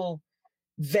people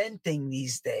venting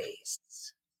these days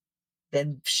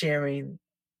than sharing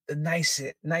the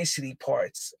nicety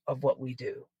parts of what we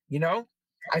do. You know,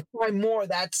 I find more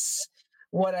that's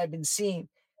what I've been seeing.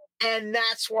 And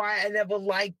that's why I never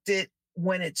liked it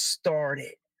when it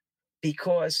started,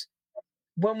 because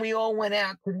when we all went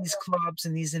out to these clubs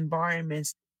and these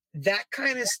environments, that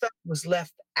kind of stuff was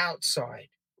left outside.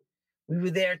 We were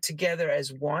there together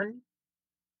as one,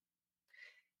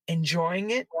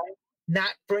 enjoying it,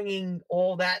 not bringing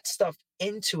all that stuff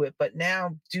into it. But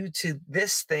now, due to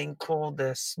this thing called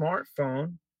the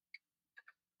smartphone,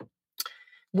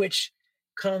 which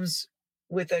comes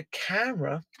with a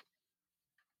camera,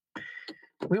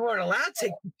 we weren't allowed to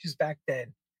take pictures back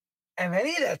then of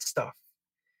any of that stuff.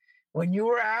 When you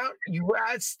were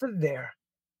out stood there.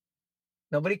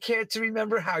 Nobody cared to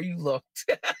remember how you looked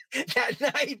that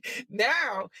night.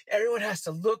 Now, everyone has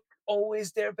to look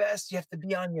always their best. You have to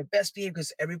be on your best behavior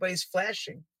because everybody's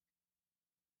flashing.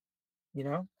 You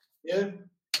know? Yeah.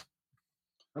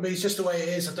 I mean, it's just the way it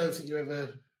is. I don't think you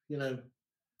ever,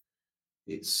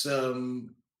 it's,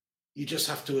 you just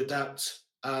have to adapt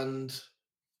and,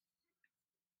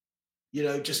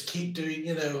 just keep doing,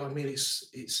 I mean,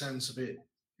 it sounds a bit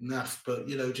naff, but,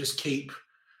 just keep.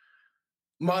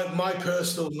 My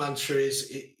personal mantra is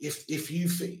if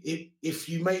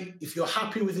you're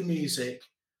happy with the music,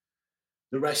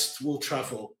 the rest will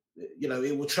travel.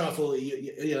 It will travel.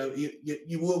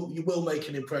 You will make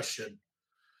an impression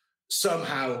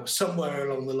somehow, somewhere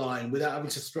along the line, without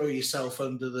having to throw yourself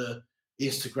under the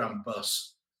Instagram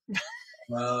bus.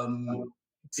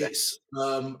 It's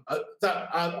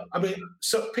that. I mean,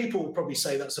 so people will probably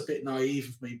say that's a bit naive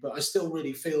of me, but I still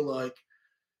really feel like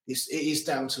it is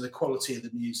down to the quality of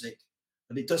the music,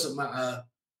 and it doesn't matter.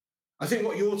 I think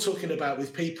what you're talking about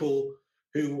with people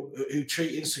who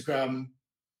treat Instagram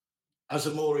as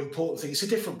a more important thing, it's a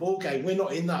different ballgame. We're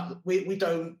not in that. We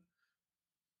don't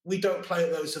play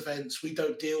at those events. We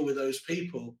don't deal with those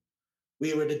people.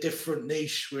 We are in a different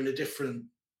niche. We're in a different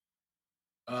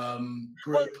group.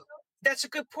 Well, that's a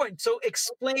good point. So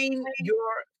explain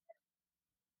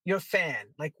your fan,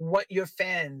 like what your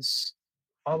fans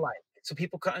are like, so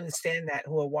people can understand that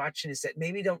who are watching this, that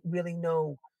maybe don't really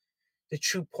know the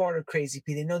true part of Crazy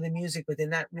P. They know the music, but they're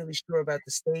not really sure about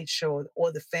the stage show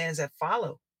or the fans that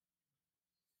follow.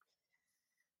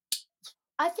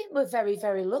 I think we're very,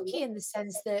 very lucky in the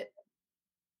sense that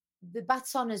the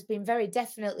baton has been very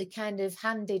definitely kind of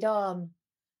handed on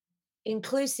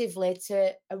inclusively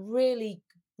to a really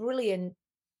brilliant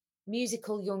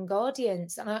musical young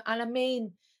audience. And I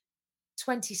mean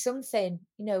 20-something,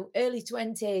 early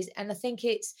 20s. And I think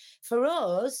it's, for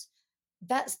us,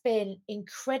 that's been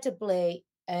incredibly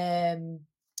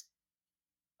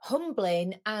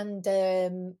humbling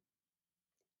and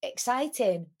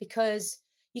exciting, because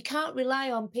you can't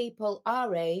rely on people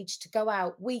our age to go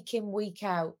out week in, week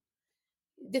out.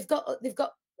 They've got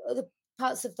other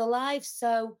parts of their lives.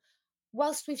 So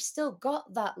whilst we've still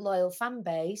got that loyal fan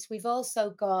base, we've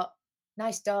also got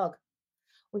Nice Dog.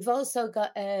 We've also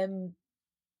got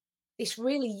this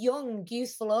really young,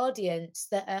 youthful audience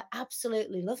that are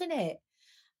absolutely loving it.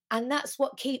 And that's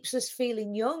what keeps us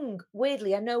feeling young.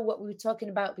 Weirdly, I know what we were talking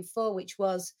about before, which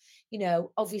was,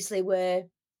 obviously we're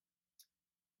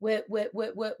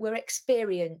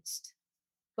experienced,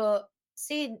 but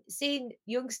seeing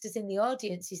youngsters in the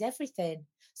audience is everything.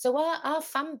 So our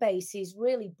fan base is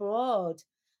really broad,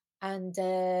 and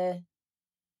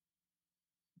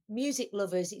music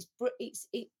lovers, it's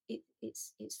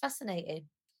fascinating.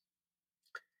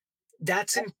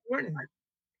 That's important.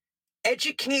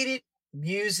 Educated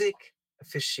music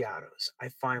aficionados, I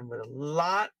find, with a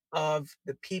lot of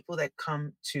the people that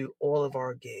come to all of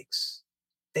our gigs.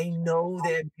 They know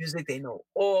their music. They know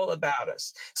all about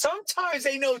us. Sometimes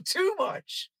they know too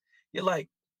much. You're like,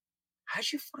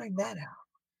 how'd you find that out?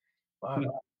 Can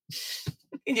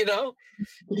you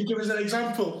give us an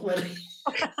example?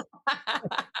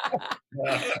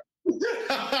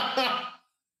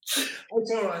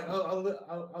 It's all right.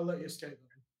 I'll let you escape.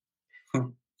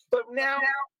 But now,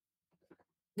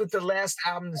 with the last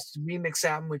album, this remix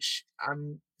album, which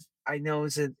I know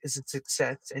is a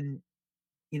success, and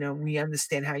we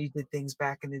understand how you did things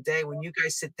back in the day. When you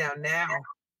guys sit down now,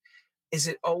 is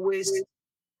it always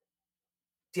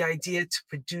the idea to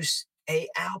produce a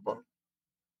album,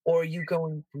 or are you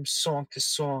going from song to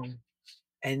song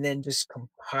and then just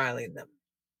compiling them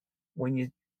when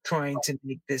you're trying to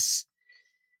make these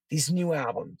new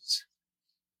albums?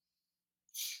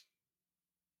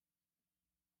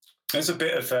 There's a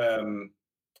bit of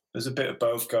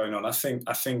both going on. I think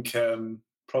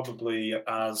probably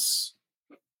as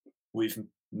we've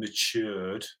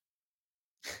matured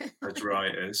as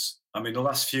writers, I mean, the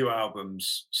last few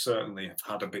albums certainly have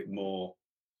had a bit more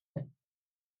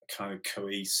kind of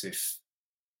cohesive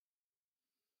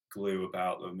glue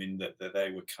about them, in that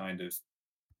they were kind of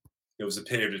there was a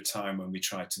period of time when we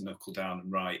tried to knuckle down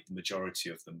and write the majority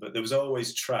of them, but there was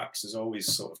always tracks. There's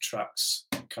always sort of tracks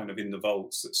kind of in the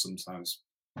vaults that sometimes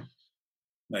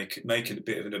make it a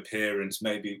bit of an appearance.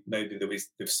 Maybe there's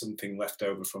something left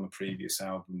over from a previous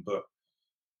album, but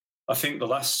I think the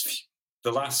last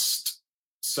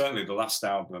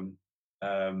album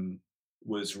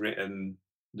was written.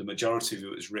 The majority of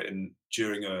it was written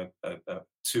during a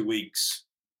 2 weeks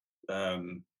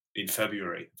in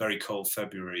February, very cold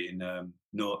February in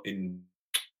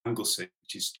Anglesey,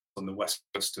 which is on the west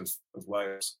coast of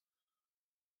Wales,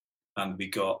 and we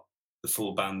got the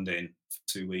full band in for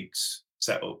 2 weeks,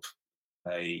 set up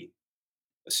a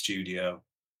studio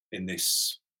in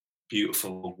this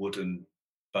beautiful wooden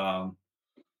barn,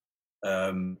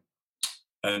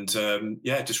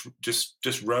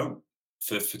 just wrote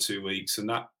for 2 weeks, and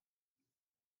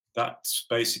that's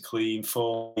basically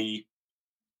informed me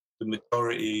the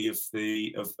majority of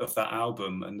that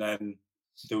album. And then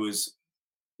there was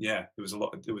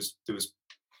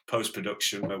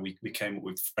post-production where we came up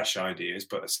with fresh ideas,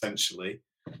 but essentially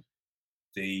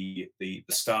the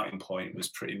starting point was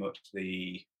pretty much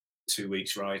the 2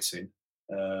 weeks writing.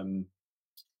 And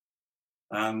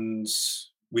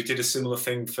we did a similar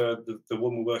thing for the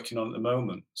one we're working on at the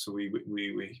moment. So we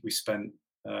spent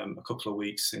a couple of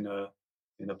weeks in a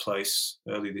place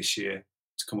early this year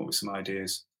to come up with some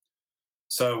ideas.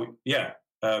 So yeah,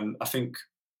 I think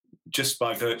just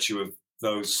by virtue of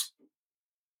those,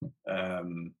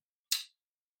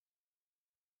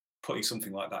 putting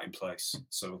something like that in place.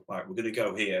 So like, we're going to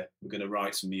go here, we're going to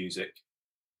write some music.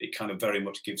 It kind of very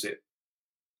much gives him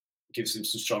some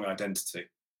strong identity,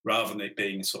 rather than it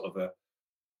being sort of a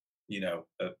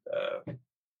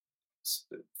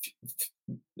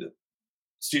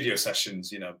studio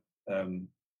sessions,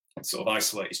 sort of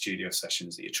isolated studio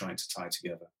sessions that you're trying to tie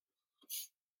together.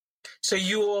 So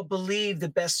you all believe the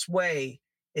best way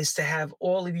is to have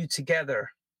all of you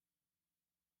together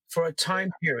for a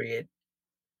time period?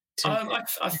 I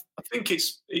think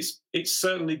it's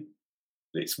certainly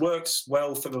worked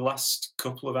well for the last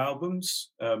couple of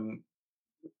albums.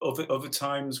 Other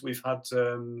times we've had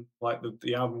like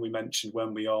the album we mentioned,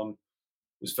 When We On,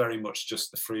 was very much just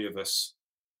the three of us.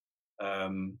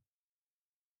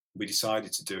 We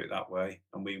decided to do it that way,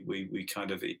 and we kind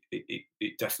of it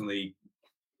definitely,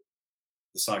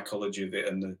 the psychology of it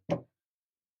and the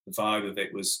vibe of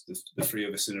it was the three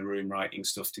of us in a room writing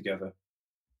stuff together.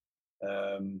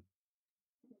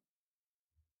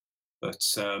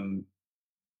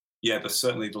 Yeah, there's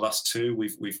certainly the last two.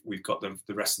 We've got the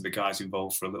rest of the guys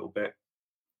involved for a little bit.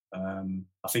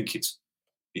 I think it's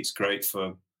great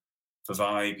for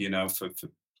vibe, for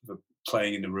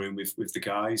playing in the room with the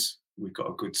guys. We've got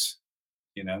a good,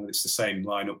 it's the same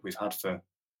lineup we've had for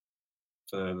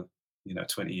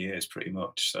 20 years pretty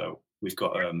much. So we've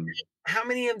got. How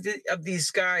many of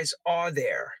these guys are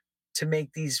there to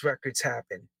make these records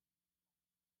happen?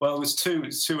 Well, there's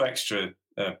two extra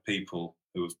people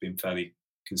who have been fairly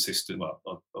consistent. Well,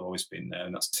 I've always been there,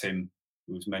 and that's Tim,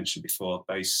 who was mentioned before,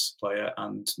 bass player,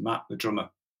 and Matt, the drummer.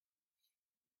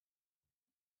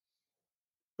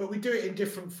 But we do it in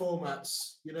different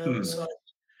formats. It's like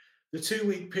the 2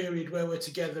 week period where we're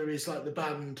together is like the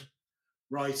band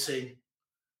writing,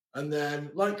 and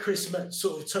then, like Chris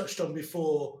sort of touched on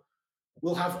before,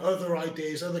 we'll have other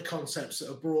ideas, other concepts that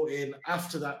are brought in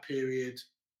after that period.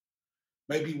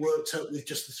 Maybe worked up with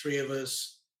just the three of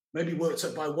us. Maybe worked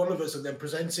up by one of us and then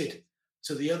presented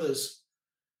to the others.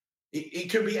 It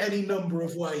could be any number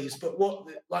of ways. But what,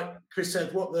 like Chris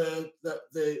said, what the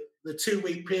 2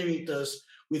 week period does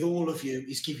with all of you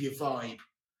is give you a vibe.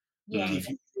 Yeah. Give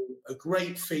you a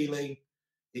great feeling.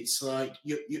 It's like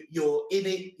you're in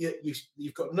it.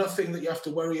 You've got nothing that you have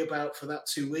to worry about for that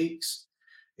 2 weeks.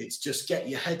 It's just get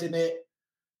your head in it.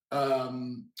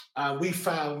 And we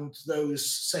found those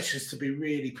sessions to be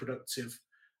really productive.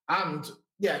 And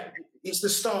yeah, it's the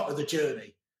start of the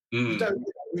journey.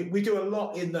 We do a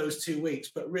lot in those 2 weeks,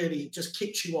 but really it just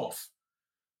kicks you off,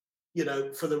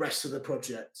 for the rest of the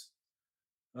project.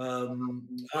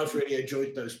 I've really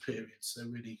enjoyed those periods.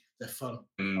 They're fun.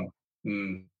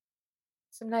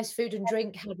 Some nice food and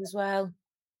drink had as well.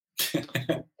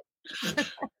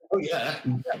 Oh yeah.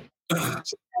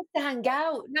 It's nice to hang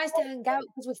out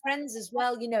because we're friends as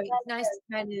well. It's nice to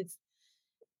kind of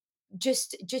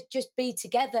just be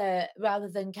together rather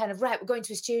than kind of, right, we're going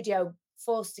to a studio,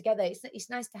 forced together. It's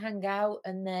nice to hang out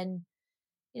and then,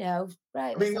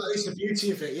 right. I mean, that is the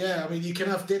beauty of it. Yeah. I mean, you can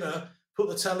have dinner, put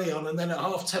the telly on, and then at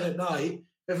 10:30 at night,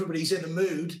 everybody's in a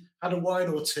mood, had a wine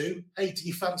or two. Hey, do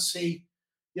you fancy,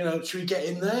 should we get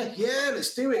in there? Yeah,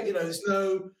 let's do it. There's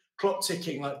no clock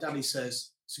ticking, like Danny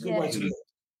says. It's a good way to do it.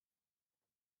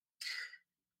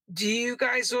 Do you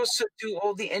guys also do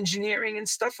all the engineering and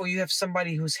stuff, or you have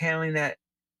somebody who's handling that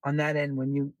on that end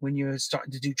when you're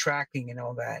starting to do tracking and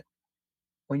all that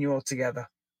when you're all together?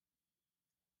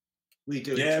 We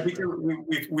do it. Yeah, we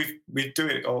do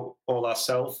it all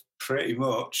ourselves pretty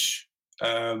much.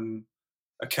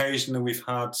 Occasionally, we've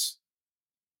had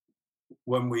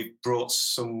when we've brought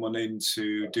someone in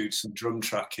to do some drum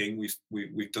tracking.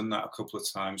 We've done that a couple of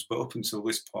times, but up until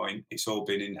this point, it's all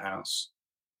been in house.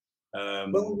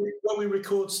 When we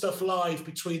record stuff live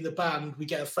between the band, we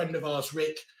get a friend of ours,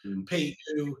 Rick Pete,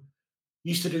 who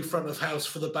used to do front of house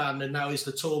for the band and now is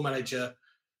the tour manager.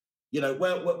 You know,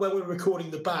 when we're recording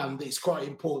the band, it's quite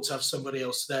important to have somebody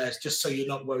else there, just so you're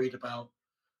not worried about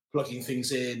plugging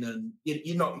things in, and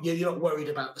you're not worried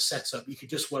about the setup. You can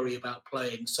just worry about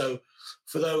playing. So,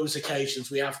 for those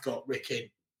occasions, we have got Rick in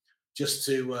just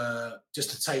to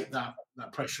take that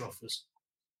pressure off us.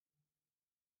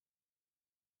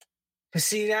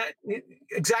 See that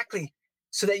exactly,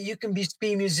 so that you can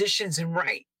be musicians and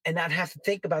write and not have to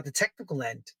think about the technical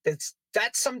end.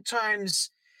 That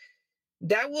sometimes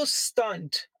that will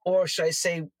stunt, or should I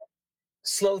say,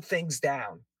 slow things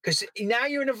down, because now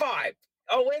you're in a vibe.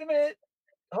 Oh, wait a minute,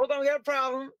 hold on, we got a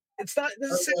problem. It's not.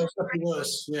 This is it's nothing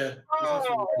worse. Yeah.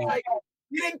 oh, like,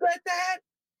 you didn't get that?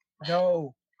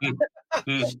 No. Who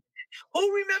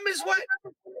remembers what?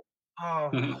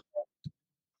 Oh,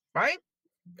 right.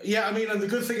 Yeah, I mean, and the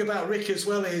good thing about Rick as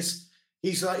well is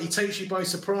he takes you by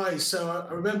surprise. So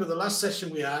I remember the last session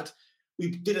we had, we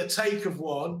did a take of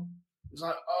one. It was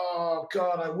like, oh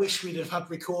God, I wish we'd have had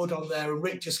record on there. And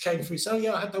Rick just came through. So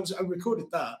yeah, I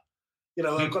recorded that. You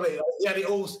know, I've got it. He had it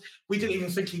all. We didn't even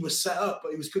think he was set up,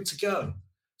 but he was good to go.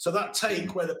 So that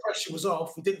take where the pressure was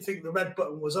off, we didn't think the red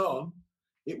button was on.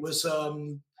 It was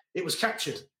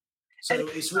captured. So and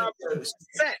it's really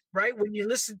set, right? When you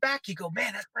listen back, you go,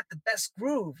 man, that's not the best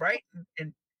groove, right?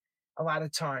 And a lot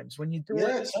of times when you do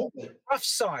the rough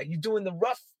side, you're doing the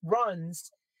rough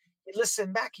runs, you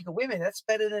listen back, you go, wait a minute, that's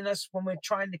better than us when we're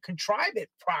trying to contrive it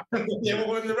properly. Yeah,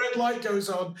 well, when the red light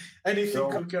goes on, anything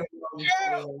could go wrong.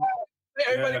 Yeah.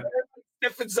 Everybody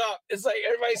stiffens up. It's like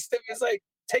everybody stiffens, like,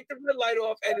 take the red light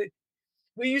off. And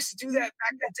we used to do that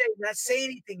back in the day, not say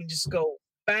anything and just go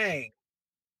bang.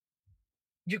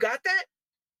 You got that?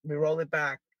 We roll it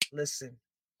back. Listen.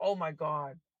 Oh my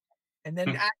God. And then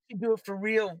actually do it for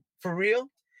real,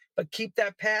 but keep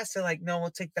that pass. And like, no, we'll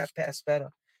take that pass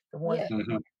better. The one,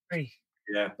 three.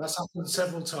 Yeah. That's happened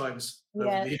several times.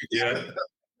 Yeah.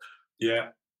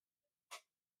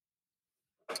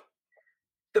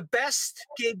 The best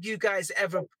gig you guys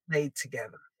ever played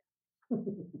together.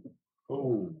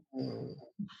 Oh.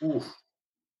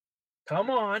 Come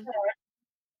on.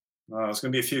 There's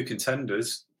going to be a few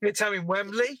contenders. You tell me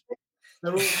Wembley?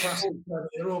 They're all classics.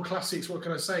 They're all classics. What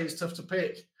can I say? It's tough to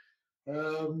pick.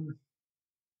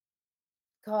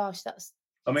 Gosh, that's.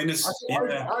 I mean,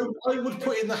 I would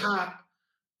put in the hat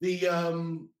the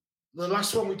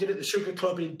last one we did at the Sugar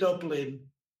Club in Dublin.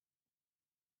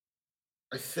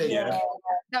 I think. Yeah,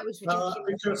 that was ridiculous.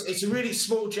 Because it's a really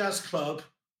small jazz club,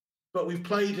 but we've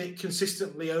played it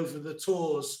consistently over the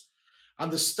tours, and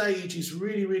the stage is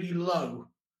really, really low.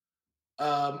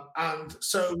 And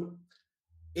so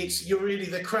you're really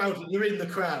the crowd. You're in the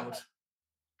crowd,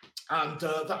 and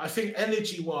that, I think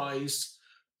energy-wise,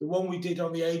 the one we did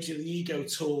on the Age of the Ego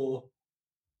tour,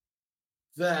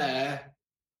 there,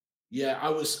 yeah, I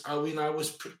was welling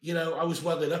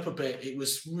up a bit. It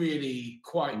was really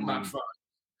quite mad fun.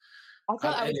 I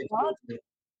thought I was God.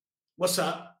 What's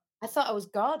that? I thought I was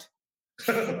God.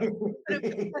 What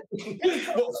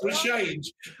for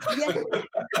change? Yeah.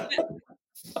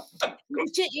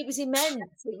 It was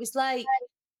immense. It was like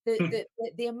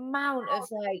the amount of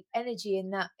like energy in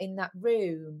that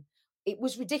room. It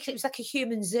was ridiculous. It was like a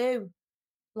human zoo.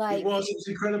 Like it was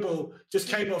incredible. Just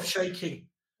came off shaking.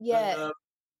 Yeah.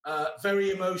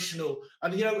 Very emotional,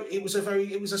 and it was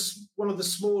one of the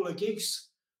smaller gigs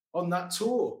on that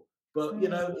tour. But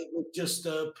it was just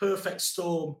a perfect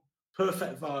storm,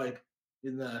 perfect vibe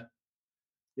in there.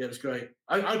 Yeah, it was great.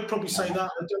 I'd probably say that.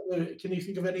 I don't know. Can you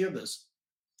think of any others?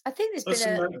 I think there's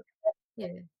been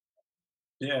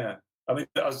Yeah. I mean,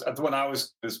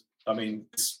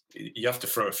 you have to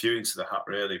throw a few into the hat,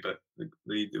 really. But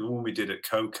the one we did at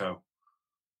Coco.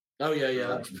 Oh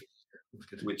yeah.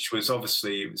 Which was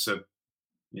obviously it's a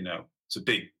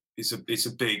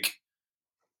big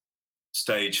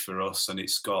stage for us, and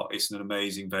it's an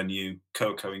amazing venue,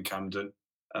 Coco in Camden,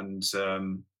 and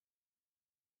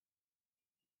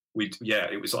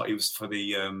it was for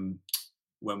the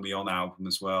When We On album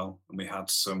as well, and we had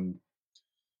some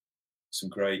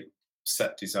great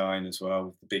set design as well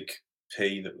with the big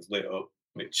P that was lit up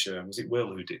which was it Will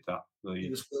who did that?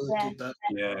 It was Will Yeah. who did that.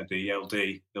 Yeah, the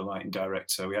LD, the lighting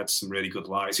director. We had some really good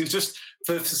lights. It was just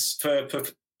for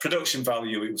production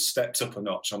value, it was stepped up a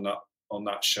notch on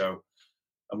that show,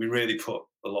 and we really put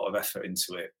a lot of effort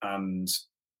into it. And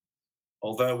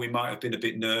although we might have been a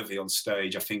bit nervy on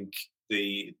stage, I think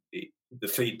the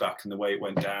feedback and the way it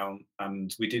went down,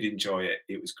 and we did enjoy it.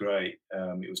 It was great.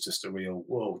 It was just a real,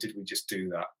 whoa, did we just do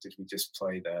that? Did we just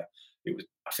play there?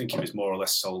 I think it was more or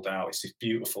less sold out. It's this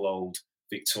beautiful old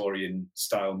Victorian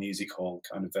style music hall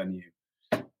kind of venue.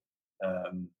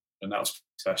 And that was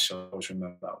special. I always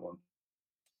remember that one.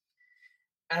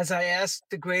 As I asked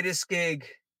the greatest gig,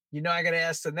 I got to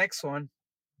ask the next one.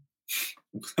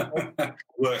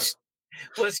 Worst.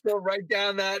 Let's go right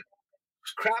down that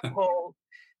crap hole,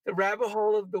 the rabbit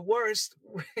hole of the worst.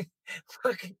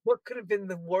 What could have been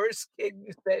the worst gig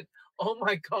you said, oh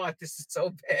my God, this is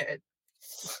so bad?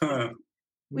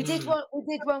 We did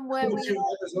one where we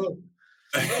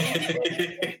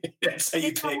That's how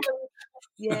you pick.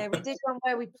 Yeah, we did one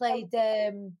where we played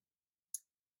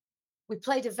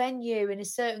a venue in a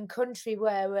certain country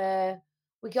where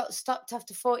we got stopped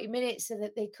after 40 minutes so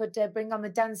that they could bring on the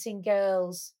dancing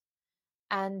girls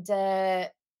and kind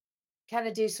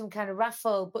of do some kind of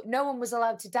raffle, but no one was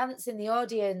allowed to dance in the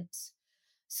audience.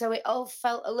 So it all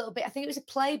felt a little bit, I think it was a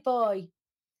Playboy,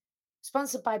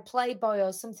 sponsored by Playboy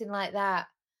or something like that.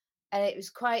 And it was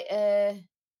quite an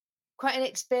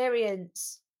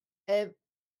experience. I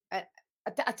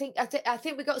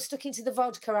think we got stuck into the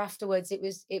vodka afterwards. It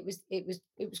was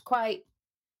quite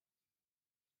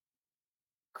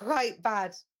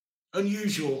bad.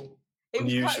 Unusual. It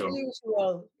was quite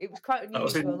unusual. It was quite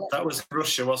unusual. That was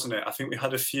Russia, wasn't it? I think we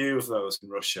had a few of those in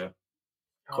Russia.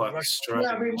 Quite strange.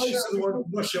 Yeah, I mean, most of the ones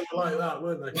in Russia were like that,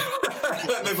 weren't they?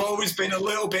 They've always been a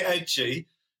little bit edgy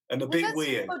and a bit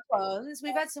weird. Some good ones.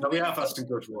 We've had some. No, we have had some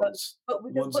good ones. But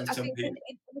I think in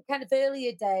the kind of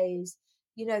earlier days,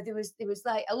 there was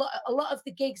like a lot of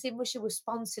the gigs in Russia were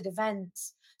sponsored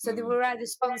events. So they were either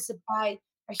sponsored by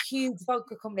a huge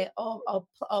vodka company or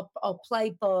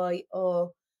Playboy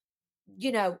or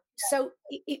so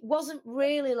it wasn't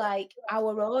really like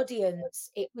our audience.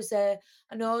 It was an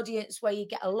audience where you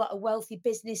get a lot of wealthy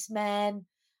businessmen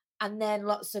and then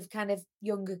lots of kind of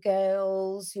younger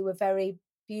girls who were very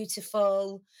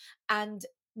beautiful, and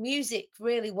music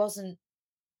really wasn't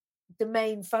the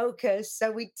main focus.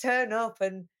 So we'd turn up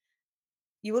and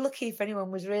you were lucky if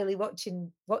anyone was really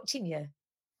watching you,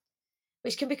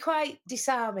 which can be quite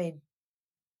disarming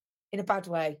in a bad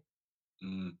way.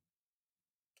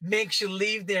 Makes you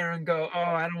leave there and go, oh,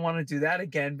 I don't want to do that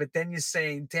again. But then you're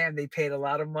saying, damn, they paid a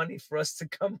lot of money for us to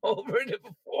come over and to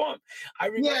perform. I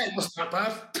remember, it was not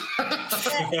bad.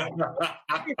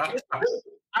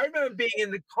 I remember being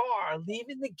in the car,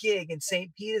 leaving the gig in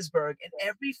St. Petersburg, and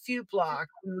every few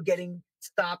blocks we were getting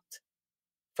stopped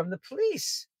from the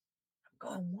police. I'm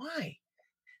going, why?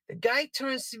 The guy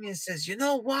turns to me and says, you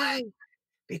know why?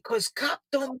 Because cop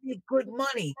don't make good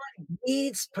money. He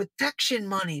needs protection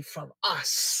money from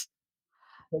us.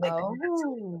 So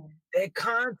they're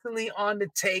constantly on the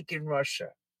take in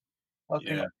Russia.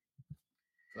 Okay. Yeah.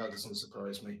 That doesn't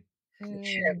surprise me.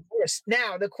 Yeah, of course.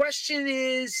 Now, the question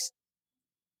is,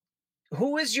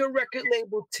 who is your record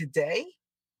label today?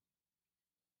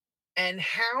 And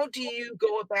how do you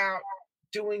go about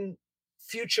doing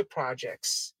future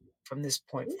projects from this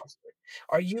point forward?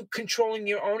 Are you controlling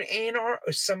your own A&R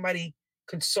or somebody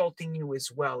consulting you as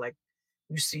well? Like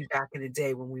you see back in the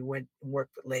day when we went and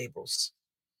worked with labels.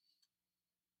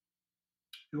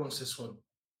 Who wants this one?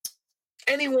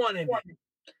 Anyone in it.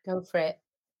 Go for it.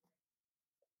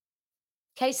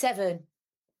 K7.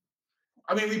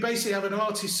 I mean, we basically have an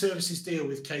artist services deal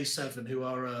with K7, who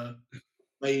are are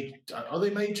they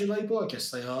major label? I guess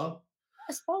they are.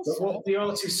 I suppose But so. what the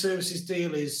artist services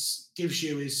deal gives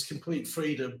you is complete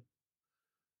freedom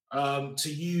to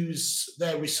use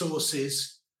their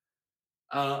resources,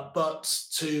 but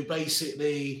to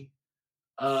basically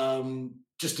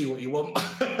just do what you want,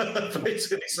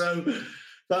 basically. So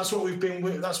that's what we've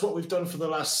done for the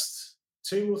last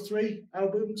 2 or 3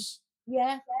 albums.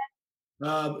 Yeah.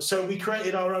 So we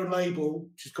created our own label,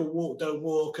 which is called Walk Don't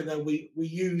Walk, and then we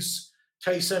use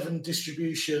K7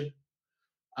 distribution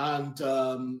and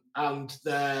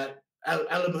their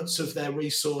elements of their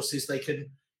resources they can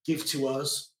give to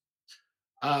us,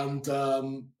 and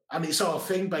it's our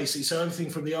thing basically. So everything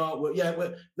from the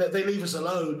artwork, they leave us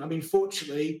alone. I mean,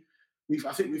 fortunately,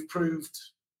 I think we've proved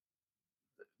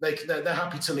they're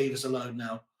happy to leave us alone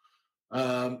now.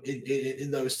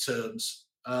 In those terms,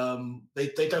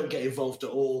 they don't get involved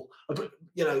at all, but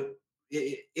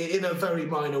in a very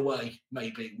minor way,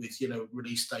 maybe with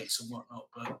release dates and whatnot,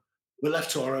 but we're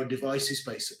left to our own devices,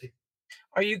 basically.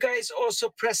 Are you guys also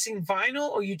pressing vinyl,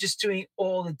 or are you just doing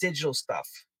all the digital stuff?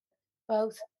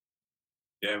 Both.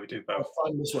 Yeah, we do I both.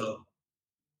 find as well.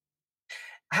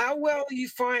 How well do you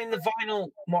find the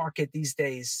vinyl market these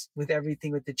days with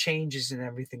everything, with the changes and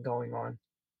everything going on?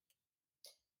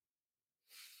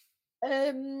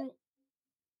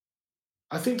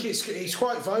 I think it's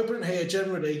quite vibrant here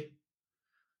generally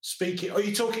speaking. Are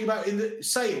you talking about in the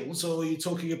sales, or are you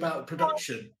talking about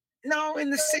production? No, in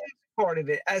the sales part of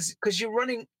it, as because you're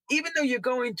running, even though you're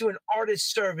going to an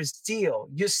artist service deal,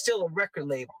 you're still a record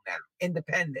label now,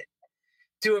 independent,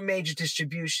 through a major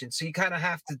distribution. So you kind of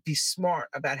have to be smart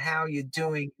about how you're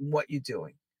doing and what you're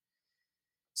doing.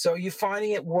 So you're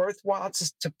finding it worthwhile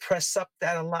to press up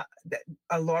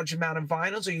a large amount of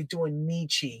vinyls, or you're doing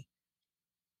niche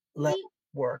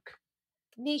work?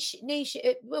 Niche.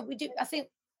 Well, we do. I think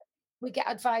we get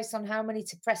advice on how many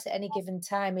to press at any given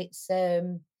time. It's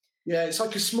Yeah, it's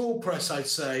like a small press, I'd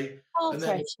say, small and then,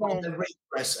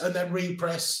 press, yeah. and then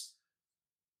repress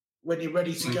when you're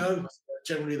ready to go.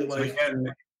 Generally, the So way. again,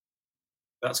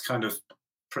 that's kind of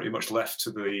pretty much left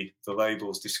to the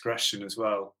label's discretion as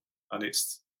well, and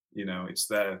it's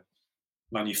their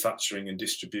manufacturing and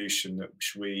distribution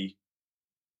which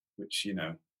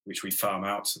we farm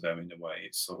out to them in a way.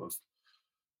 It's sort of,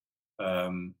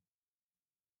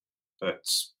 but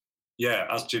yeah,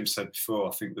 as Jim said before,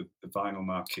 I think the vinyl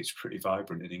market's pretty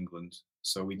vibrant in England.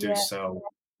 So we do sell.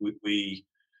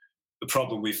 The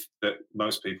problem that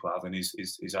most people are having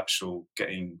is actual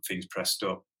getting things pressed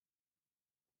up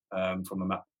from a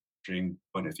manufacturing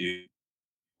point of view,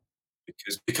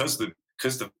 because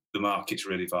the market's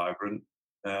really vibrant.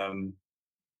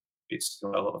 It's a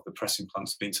lot of the pressing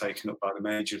plants being taken up by the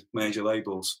major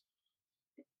labels.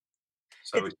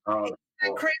 So it's hard.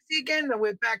 Crazy again, though.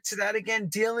 We're back to that again.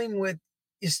 Dealing with,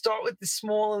 you start with the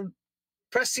small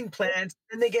pressing plants,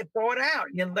 and they get bought out.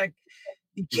 You're like,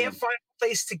 you can't find a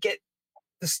place to get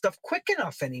the stuff quick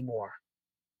enough anymore.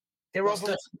 That's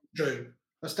definitely true.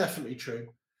 That's definitely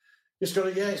true. Just got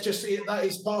to, it's just that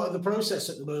is part of the process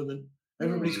at the moment.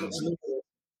 Everybody's got to live with it.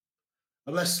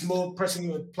 Unless more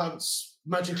pressing plants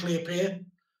magically appear,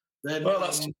 then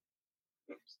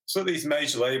so these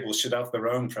major labels should have their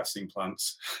own pressing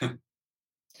plants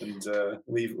and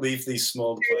leave these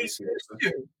small places.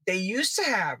 They used to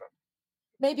have them.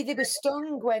 Maybe they were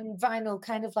stung when vinyl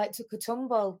kind of like took a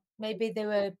tumble. Maybe they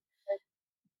were,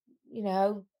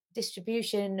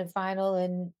 distribution of vinyl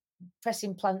and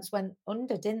pressing plants went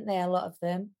under, didn't they? A lot of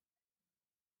them.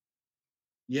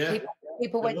 Yeah.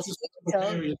 People went to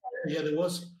period. Yeah, there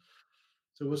was.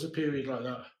 There was a period like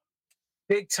that.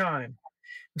 Big time.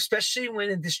 Especially when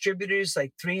the distributors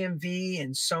like 3MV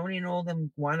and Sony and all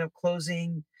them wound up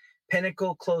closing.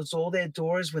 Pinnacle closed all their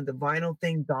doors when the vinyl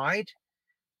thing died.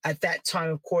 At that time,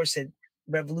 of course, it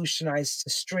revolutionized the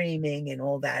streaming and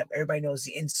all that. Everybody knows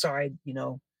the inside,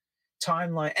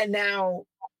 timeline. And now,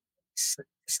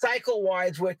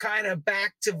 cycle-wise, we're kind of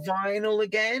back to vinyl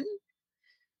again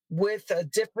with a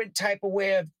different type of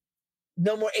way of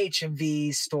no more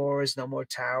HMV stores, no more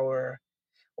Tower.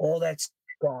 All that's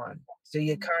gone. So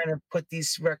you kind of put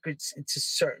these records into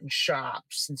certain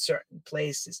shops and certain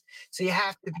places. So you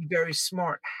have to be very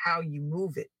smart how you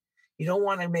move it. You don't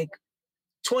want to make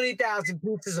 20,000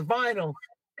 pieces of vinyl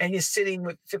and you're sitting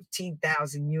with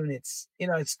 15,000 units.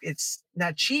 It's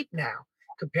not cheap now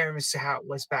compared to how it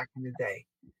was back in the day.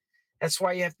 That's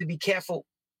why you have to be careful,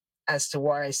 as to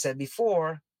why I said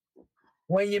before,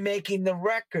 when you're making the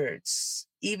records,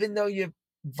 even though you're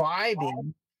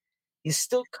vibing, you're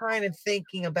still kind of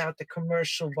thinking about the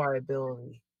commercial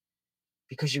viability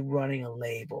because you're running a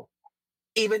label,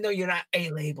 even though you're not a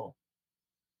label.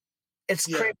 It's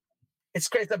crazy. It's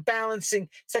great. The balancing.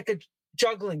 It's like a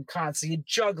juggling concept. You're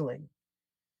juggling,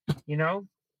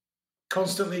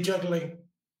 Constantly juggling.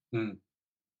 I'm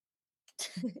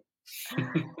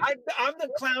the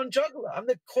clown juggler. I'm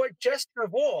the court jester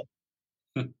of all.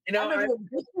 I'm a really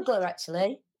good juggler,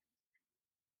 actually.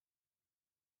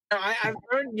 I've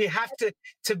learned you have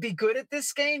to be good at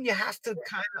this game, you have to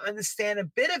kind of understand a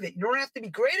bit of it. You don't have to be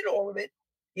great at all of it.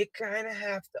 You kind of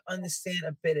have to understand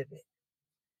a bit of it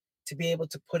to be able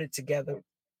to put it together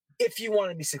if you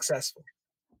want to be successful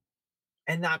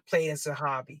and not play as a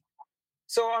hobby.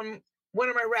 So one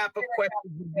of my wrap-up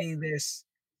questions would be this.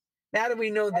 Now that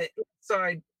we know the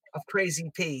inside of Crazy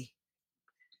P,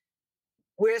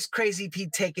 where's Crazy P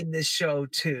taking this show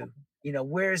to?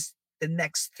 Where's the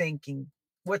next thinking?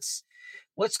 What's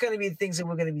going to be the things that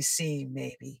we're going to be seeing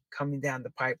maybe coming down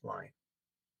the pipeline?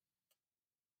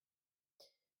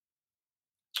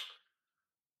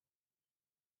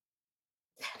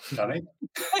 Can he?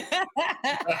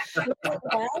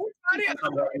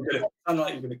 I'm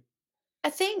not even gonna. I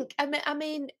think. I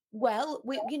mean. Well,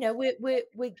 we're gigging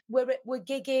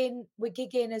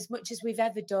as much as we've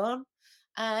ever done,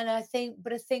 and I think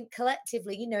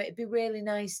collectively, it'd be really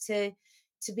nice to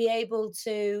be able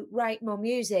to write more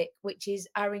music, which is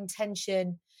our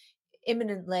intention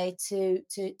imminently to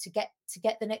get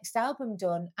the next album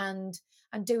done and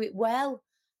do it well.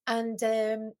 And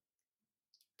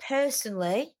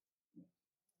personally,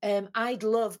 I'd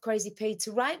love Crazy P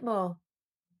to write more.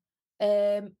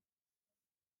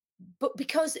 But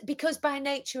because by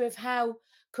nature of how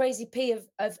Crazy P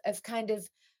have kind of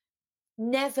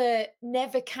never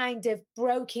kind of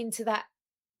broke into that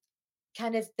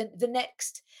kind of the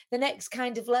next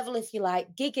kind of level, if you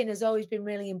like, gigging has always been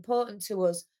really important to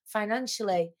us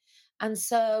financially. And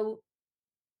so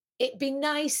it'd be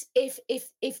nice if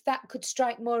that could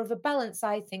strike more of a balance,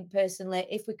 I think personally,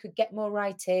 if we could get more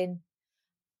writing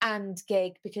and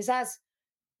gig, because as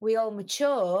we all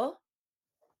mature,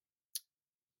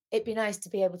 it'd be nice to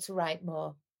be able to write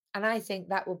more. And I think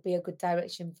that would be a good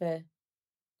direction for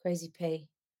Crazy P.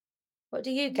 What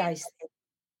do you guys think?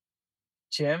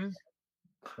 Jim?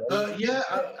 Yeah,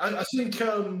 I think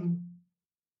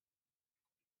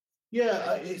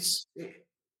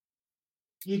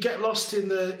you get lost in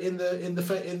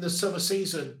the summer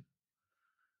season.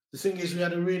 The thing is, we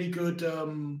had a really good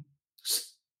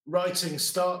writing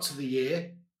start to the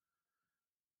year,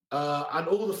 and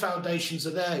all the foundations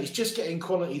are there. It's just getting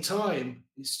quality time.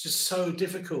 It's just so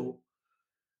difficult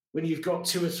when you've got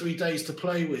 2 or 3 days to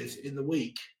play with in the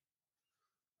week,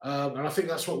 and I think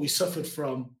that's what we suffered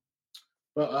from.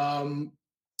 But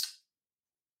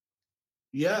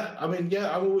yeah, I mean,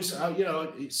 yeah, I'm always,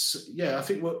 it's, yeah, I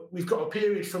think we've got a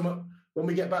period from when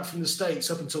we get back from the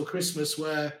States up until Christmas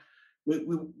where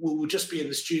we'll just be in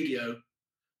the studio.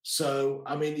 So,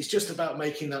 I mean, it's just about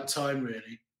making that time,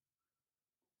 really.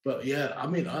 But yeah, I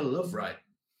mean, I love writing.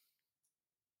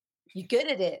 You're good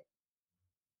at it.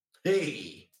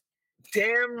 Hey.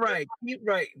 Damn right. Keep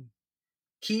writing.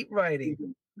 Keep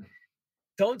writing.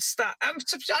 Don't stop. I'm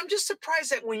just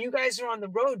surprised that when you guys are on the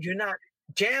road, you're not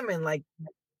jamming, like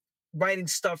writing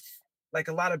stuff like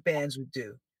a lot of bands would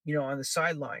do, on the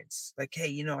sidelines. Like,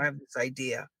 hey, I have this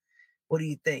idea. What do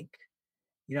you think?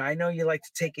 I know you like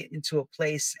to take it into a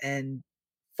place and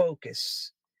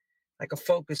focus, like a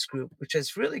focus group, which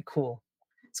is really cool.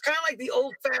 It's kind of like the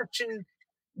old-fashioned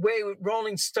way with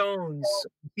Rolling Stones,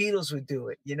 Beatles would do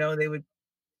it. They would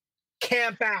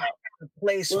camp out a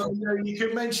place. Well, you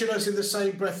can mention us in the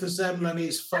same breath as them, and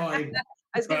it's fine.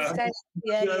 I was going to say,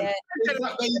 yeah. There you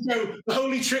go. The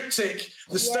holy triptych: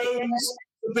 the Stones,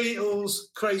 the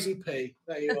Beatles, Crazy P.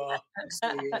 There you are.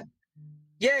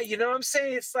 Yeah, you know what I'm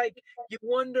saying? It's like you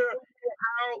wonder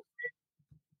how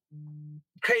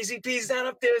Crazy P's not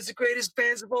up there as the greatest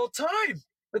bands of all time.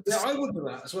 But yeah, I wonder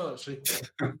that as well, actually.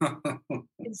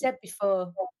 It's said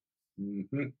before.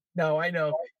 Mm-hmm. No, I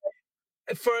know.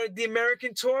 For the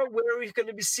American tour, where are we going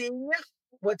to be seeing you?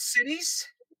 What cities?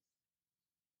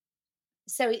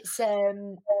 So it's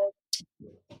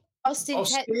Austin,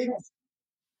 Texas.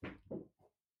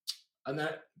 And then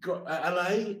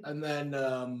LA, and then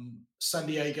San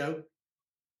Diego,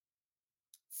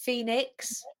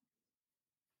 Phoenix,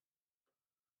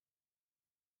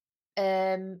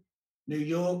 New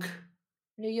York,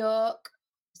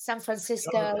 San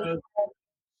Francisco,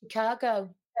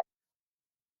 Chicago.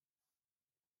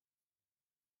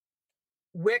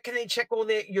 Where can they check all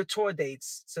your tour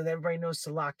dates so that everybody knows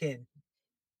to lock in?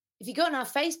 If you go on our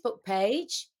Facebook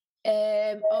page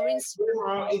or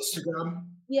Instagram.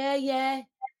 Yeah.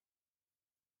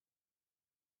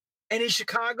 Any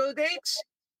Chicago dates?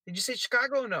 Did you say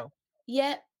Chicago or no?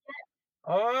 Yeah.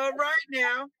 All right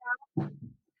now.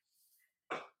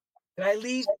 Did I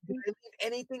leave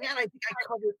anything out? I think I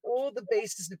covered all the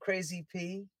bases of Crazy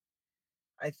P.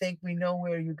 I think we know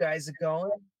where you guys are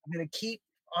going. I'm going to keep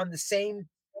on the same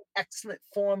excellent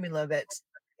formula that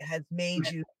has made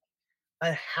you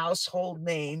a household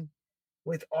name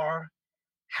with our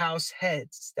house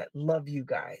heads that love you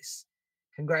guys.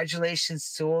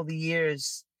 Congratulations to all the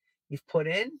years you've put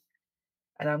in.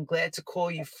 And I'm glad to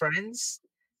call you friends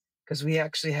because we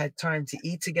actually had time to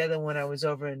eat together when I was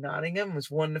over in Nottingham. It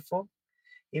was wonderful.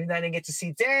 Even though I didn't get to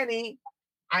see Danny,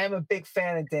 I am a big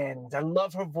fan of Danny's. I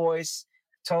love her voice.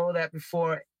 I told her that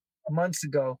before months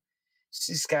ago.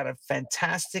 She's got a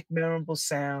fantastic, memorable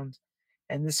sound.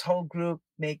 And this whole group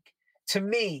to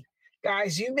me,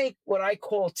 guys, you make what I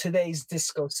call today's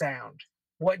disco sound.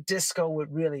 What disco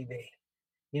would really be.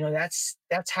 That's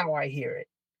how I hear it.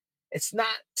 It's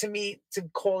not, to me, to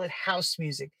call it house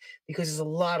music because there's a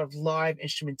lot of live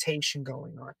instrumentation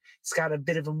going on. It's got a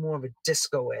bit of a more of a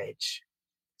disco edge.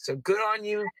 So good on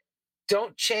you.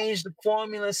 Don't change the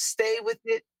formula. Stay with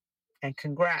it. And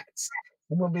congrats.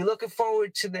 And we'll be looking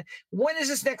forward to when is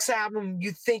this next album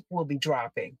you think will be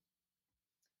dropping?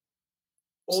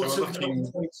 Autumn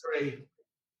 2023.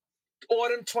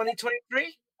 Autumn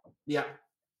 2023? Yeah.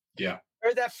 Yeah.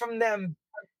 Heard that from them.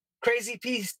 Crazy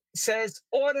P says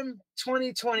autumn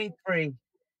 2023.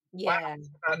 Yeah. Wow,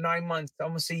 about 9 months,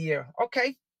 almost a year.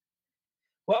 Okay.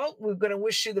 Well, we're going to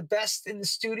wish you the best in the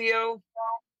studio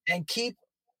and keep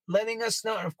letting us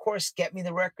know. And of course, get me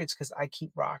the records because I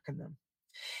keep rocking them.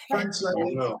 Thanks,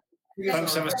 Lenny.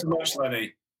 Thanks ever so much,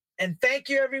 Lenny. And thank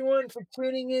you, everyone, for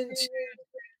tuning in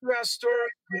to our story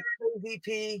with Crazy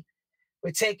P.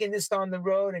 We're taking this on the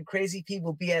road, and Crazy P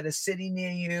will be at a city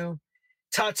near you.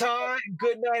 Ta-ta,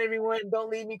 good night, everyone. Don't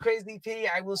leave me, Crazy P.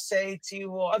 I will say to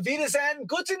you all, Auf Wiedersehen,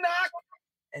 guten Nacht,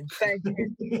 and thank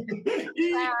you.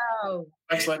 Wow.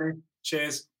 Thanks, Lenny.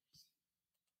 Cheers.